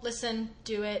 People, listen,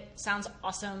 do it. Sounds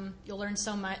awesome. You'll learn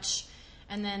so much,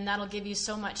 and then that'll give you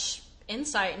so much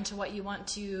insight into what you want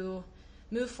to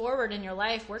move forward in your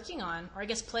life working on, or I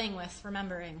guess playing with,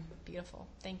 remembering. Beautiful.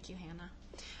 Thank you, Hannah.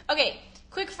 Okay,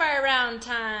 quick fire round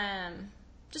time.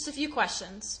 Just a few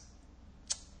questions.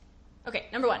 Okay,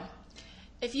 number 1.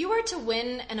 If you were to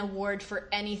win an award for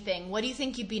anything, what do you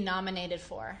think you'd be nominated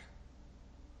for?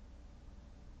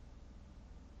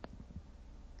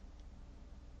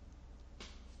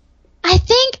 I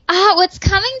think what's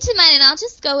coming to mind, and I'll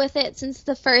just go with it since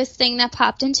the first thing that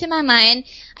popped into my mind,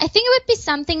 I think it would be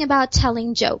something about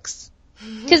telling jokes.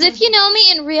 Because if you know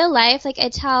me in real life, I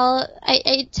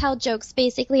tell jokes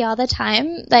basically all the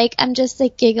time. I'm just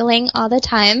giggling all the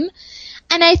time.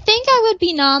 And I think I would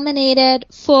be nominated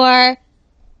for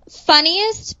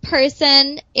funniest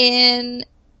person in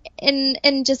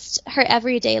just her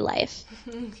everyday life.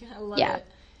 I love it.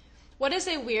 What is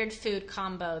a weird food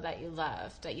combo that you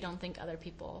love that you don't think other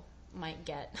people might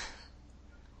get?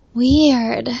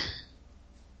 Weird.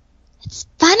 It's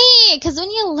funny, because when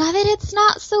you love it, it's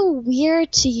not so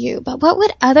weird to you. But what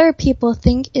would other people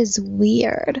think is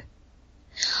weird?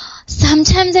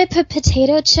 Sometimes I put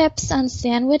potato chips on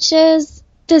sandwiches.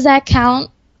 Does that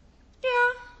count? Yeah,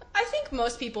 I think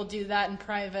most people do that in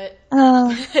private.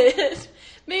 Oh.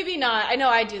 Maybe not. I know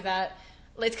I do that.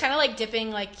 It's kind of like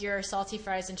dipping your salty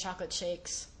fries in chocolate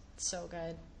shakes. It's so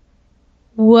good.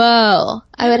 Whoa.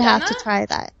 I would have that? to try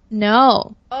that.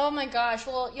 No. Oh my gosh.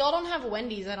 Well, y'all don't have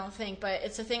Wendy's, I don't think, but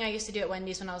it's a thing I used to do at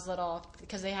Wendy's when I was little,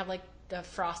 because they have the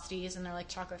Frosties, and they're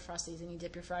chocolate Frosties, and you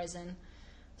dip your fries in.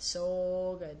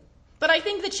 So good. But I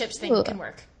think the chips thing can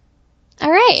work.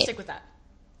 All right. Stick with that.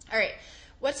 All right.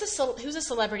 Who's a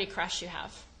celebrity crush you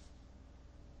have?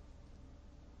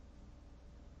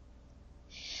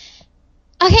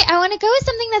 Okay, I want to go with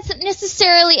something that's not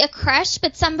necessarily a crush,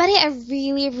 but somebody I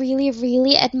really, really,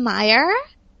 really admire,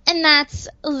 and that's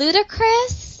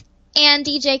Ludacris and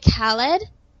DJ Khaled,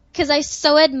 because I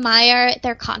so admire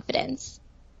their confidence.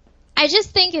 I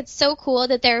just think it's so cool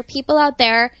that there are people out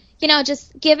there,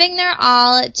 just giving their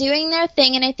all, doing their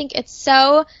thing, and I think it's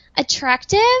so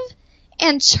attractive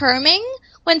and charming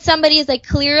when somebody is like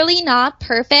clearly not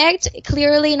perfect,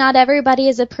 clearly not everybody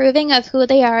is approving of who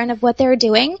they are and of what they're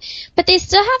doing, but they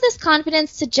still have this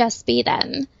confidence to just be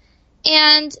them.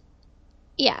 And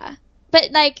yeah,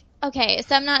 but like, okay,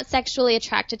 so I'm not sexually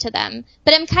attracted to them,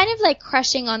 but I'm kind of like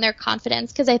crushing on their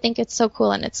confidence because I think it's so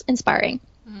cool and it's inspiring.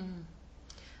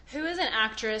 Who is an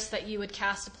actress that you would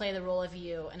cast to play the role of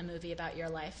you in a movie about your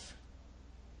life?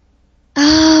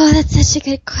 Oh, that's such a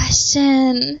good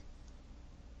question.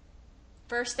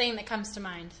 First thing that comes to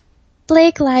mind.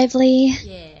 Blake Lively.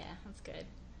 Yeah, that's good.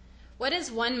 What is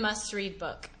one must-read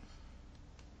book?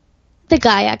 The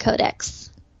Gaia Codex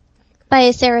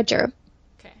by Sarah Drew.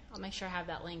 Okay, I'll make sure I have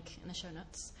that link in the show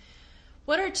notes.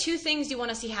 What are 2 things you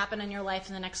want to see happen in your life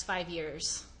in the next 5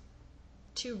 years?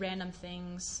 2 random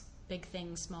things, big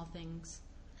things, small things.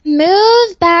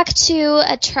 Move back to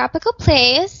a tropical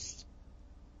place.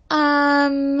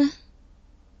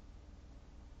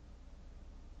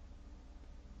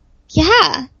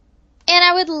 Yeah. And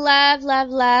I would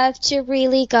love to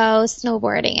really go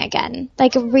snowboarding again.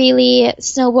 Like really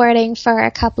snowboarding for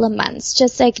a couple of months.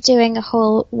 Just like doing a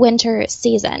whole winter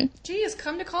season. Geez,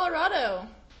 come to Colorado.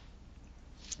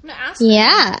 I'm going to ask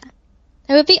Yeah.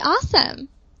 That would be awesome.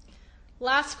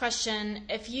 Last question.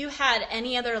 If you had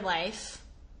any other life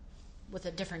with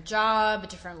a different job, a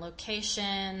different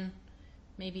location,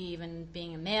 maybe even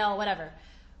being a male, whatever,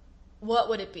 what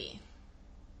would it be?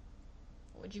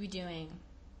 What would you be doing?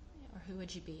 Or who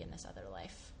would you be in this other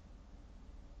life?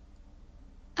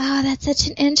 Oh, that's such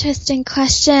an interesting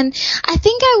question. I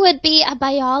think I would be a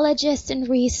biologist and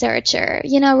researcher,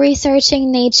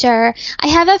 researching nature. I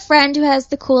have a friend who has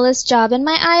the coolest job in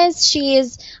my eyes.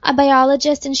 She's a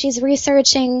biologist and she's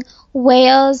researching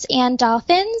whales and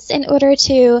dolphins in order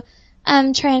to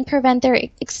try and prevent their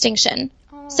extinction.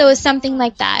 Oh, so something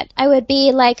like that. I would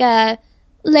be like a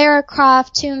Lara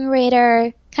Croft, Tomb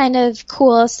Raider, kind of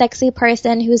cool, sexy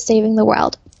person who's saving the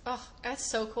world. Oh, that's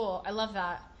so cool. I love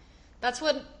that. That's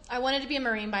what I wanted to be, a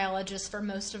marine biologist for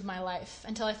most of my life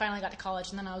until I finally got to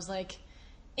college, and then I was like,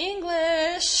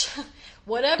 English,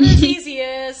 whatever's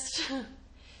easiest.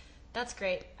 That's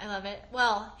great. I love it.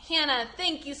 Well, Hannah,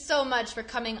 thank you so much for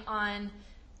coming on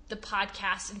the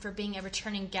podcast and for being a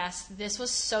returning guest. This was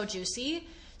so juicy,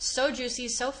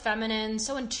 so feminine,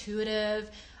 so intuitive.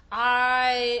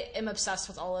 I am obsessed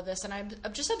with all of this, and I'm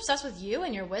just obsessed with you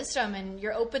and your wisdom and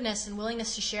your openness and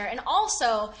willingness to share. And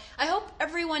also, I hope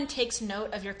everyone takes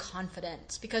note of your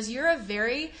confidence, because you're a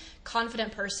very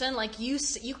confident person. Like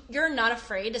you're not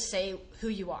afraid to say who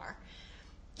you are.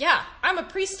 Yeah, I'm a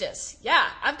priestess. Yeah,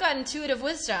 I've got intuitive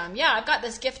wisdom. Yeah, I've got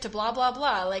this gift to blah, blah,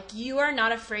 blah. Like, you are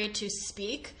not afraid to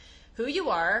speak who you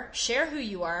are, share who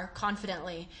you are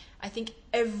confidently. I think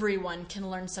everyone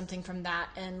can learn something from that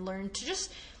and learn to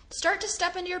just start to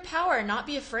step into your power and not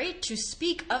be afraid to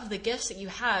speak of the gifts that you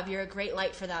have. You're a great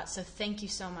light for that. So thank you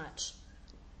so much.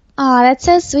 Oh, that's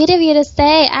so sweet of you to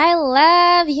say. I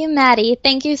love you, Maddie.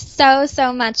 Thank you so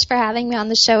much for having me on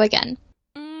the show again.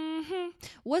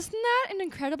 Wasn't that an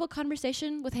incredible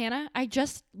conversation with Hannah? I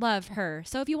just love her.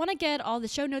 So if you want to get all the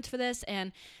show notes for this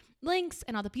and links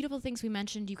and all the beautiful things we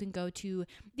mentioned, you can go to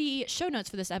the show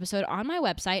notes for this episode on my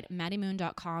website,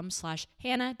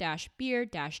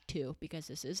 maddiemoon.com/Hannah-Beer-2, because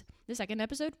this is the second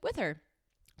episode with her.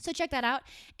 So check that out.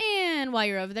 And while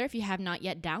you're over there, if you have not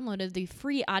yet downloaded the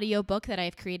free audiobook that I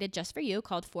have created just for you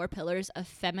called 4 Pillars of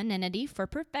Femininity for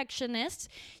Perfectionists,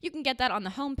 you can get that on the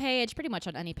homepage, pretty much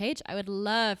on any page. I would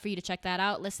love for you to check that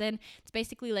out. Listen, it's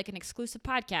basically like an exclusive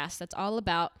podcast that's all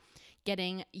about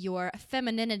getting your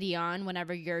femininity on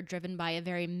whenever you're driven by a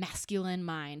very masculine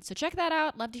mind. So check that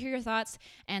out. Love to hear your thoughts,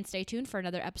 and stay tuned for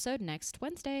another episode next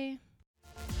Wednesday.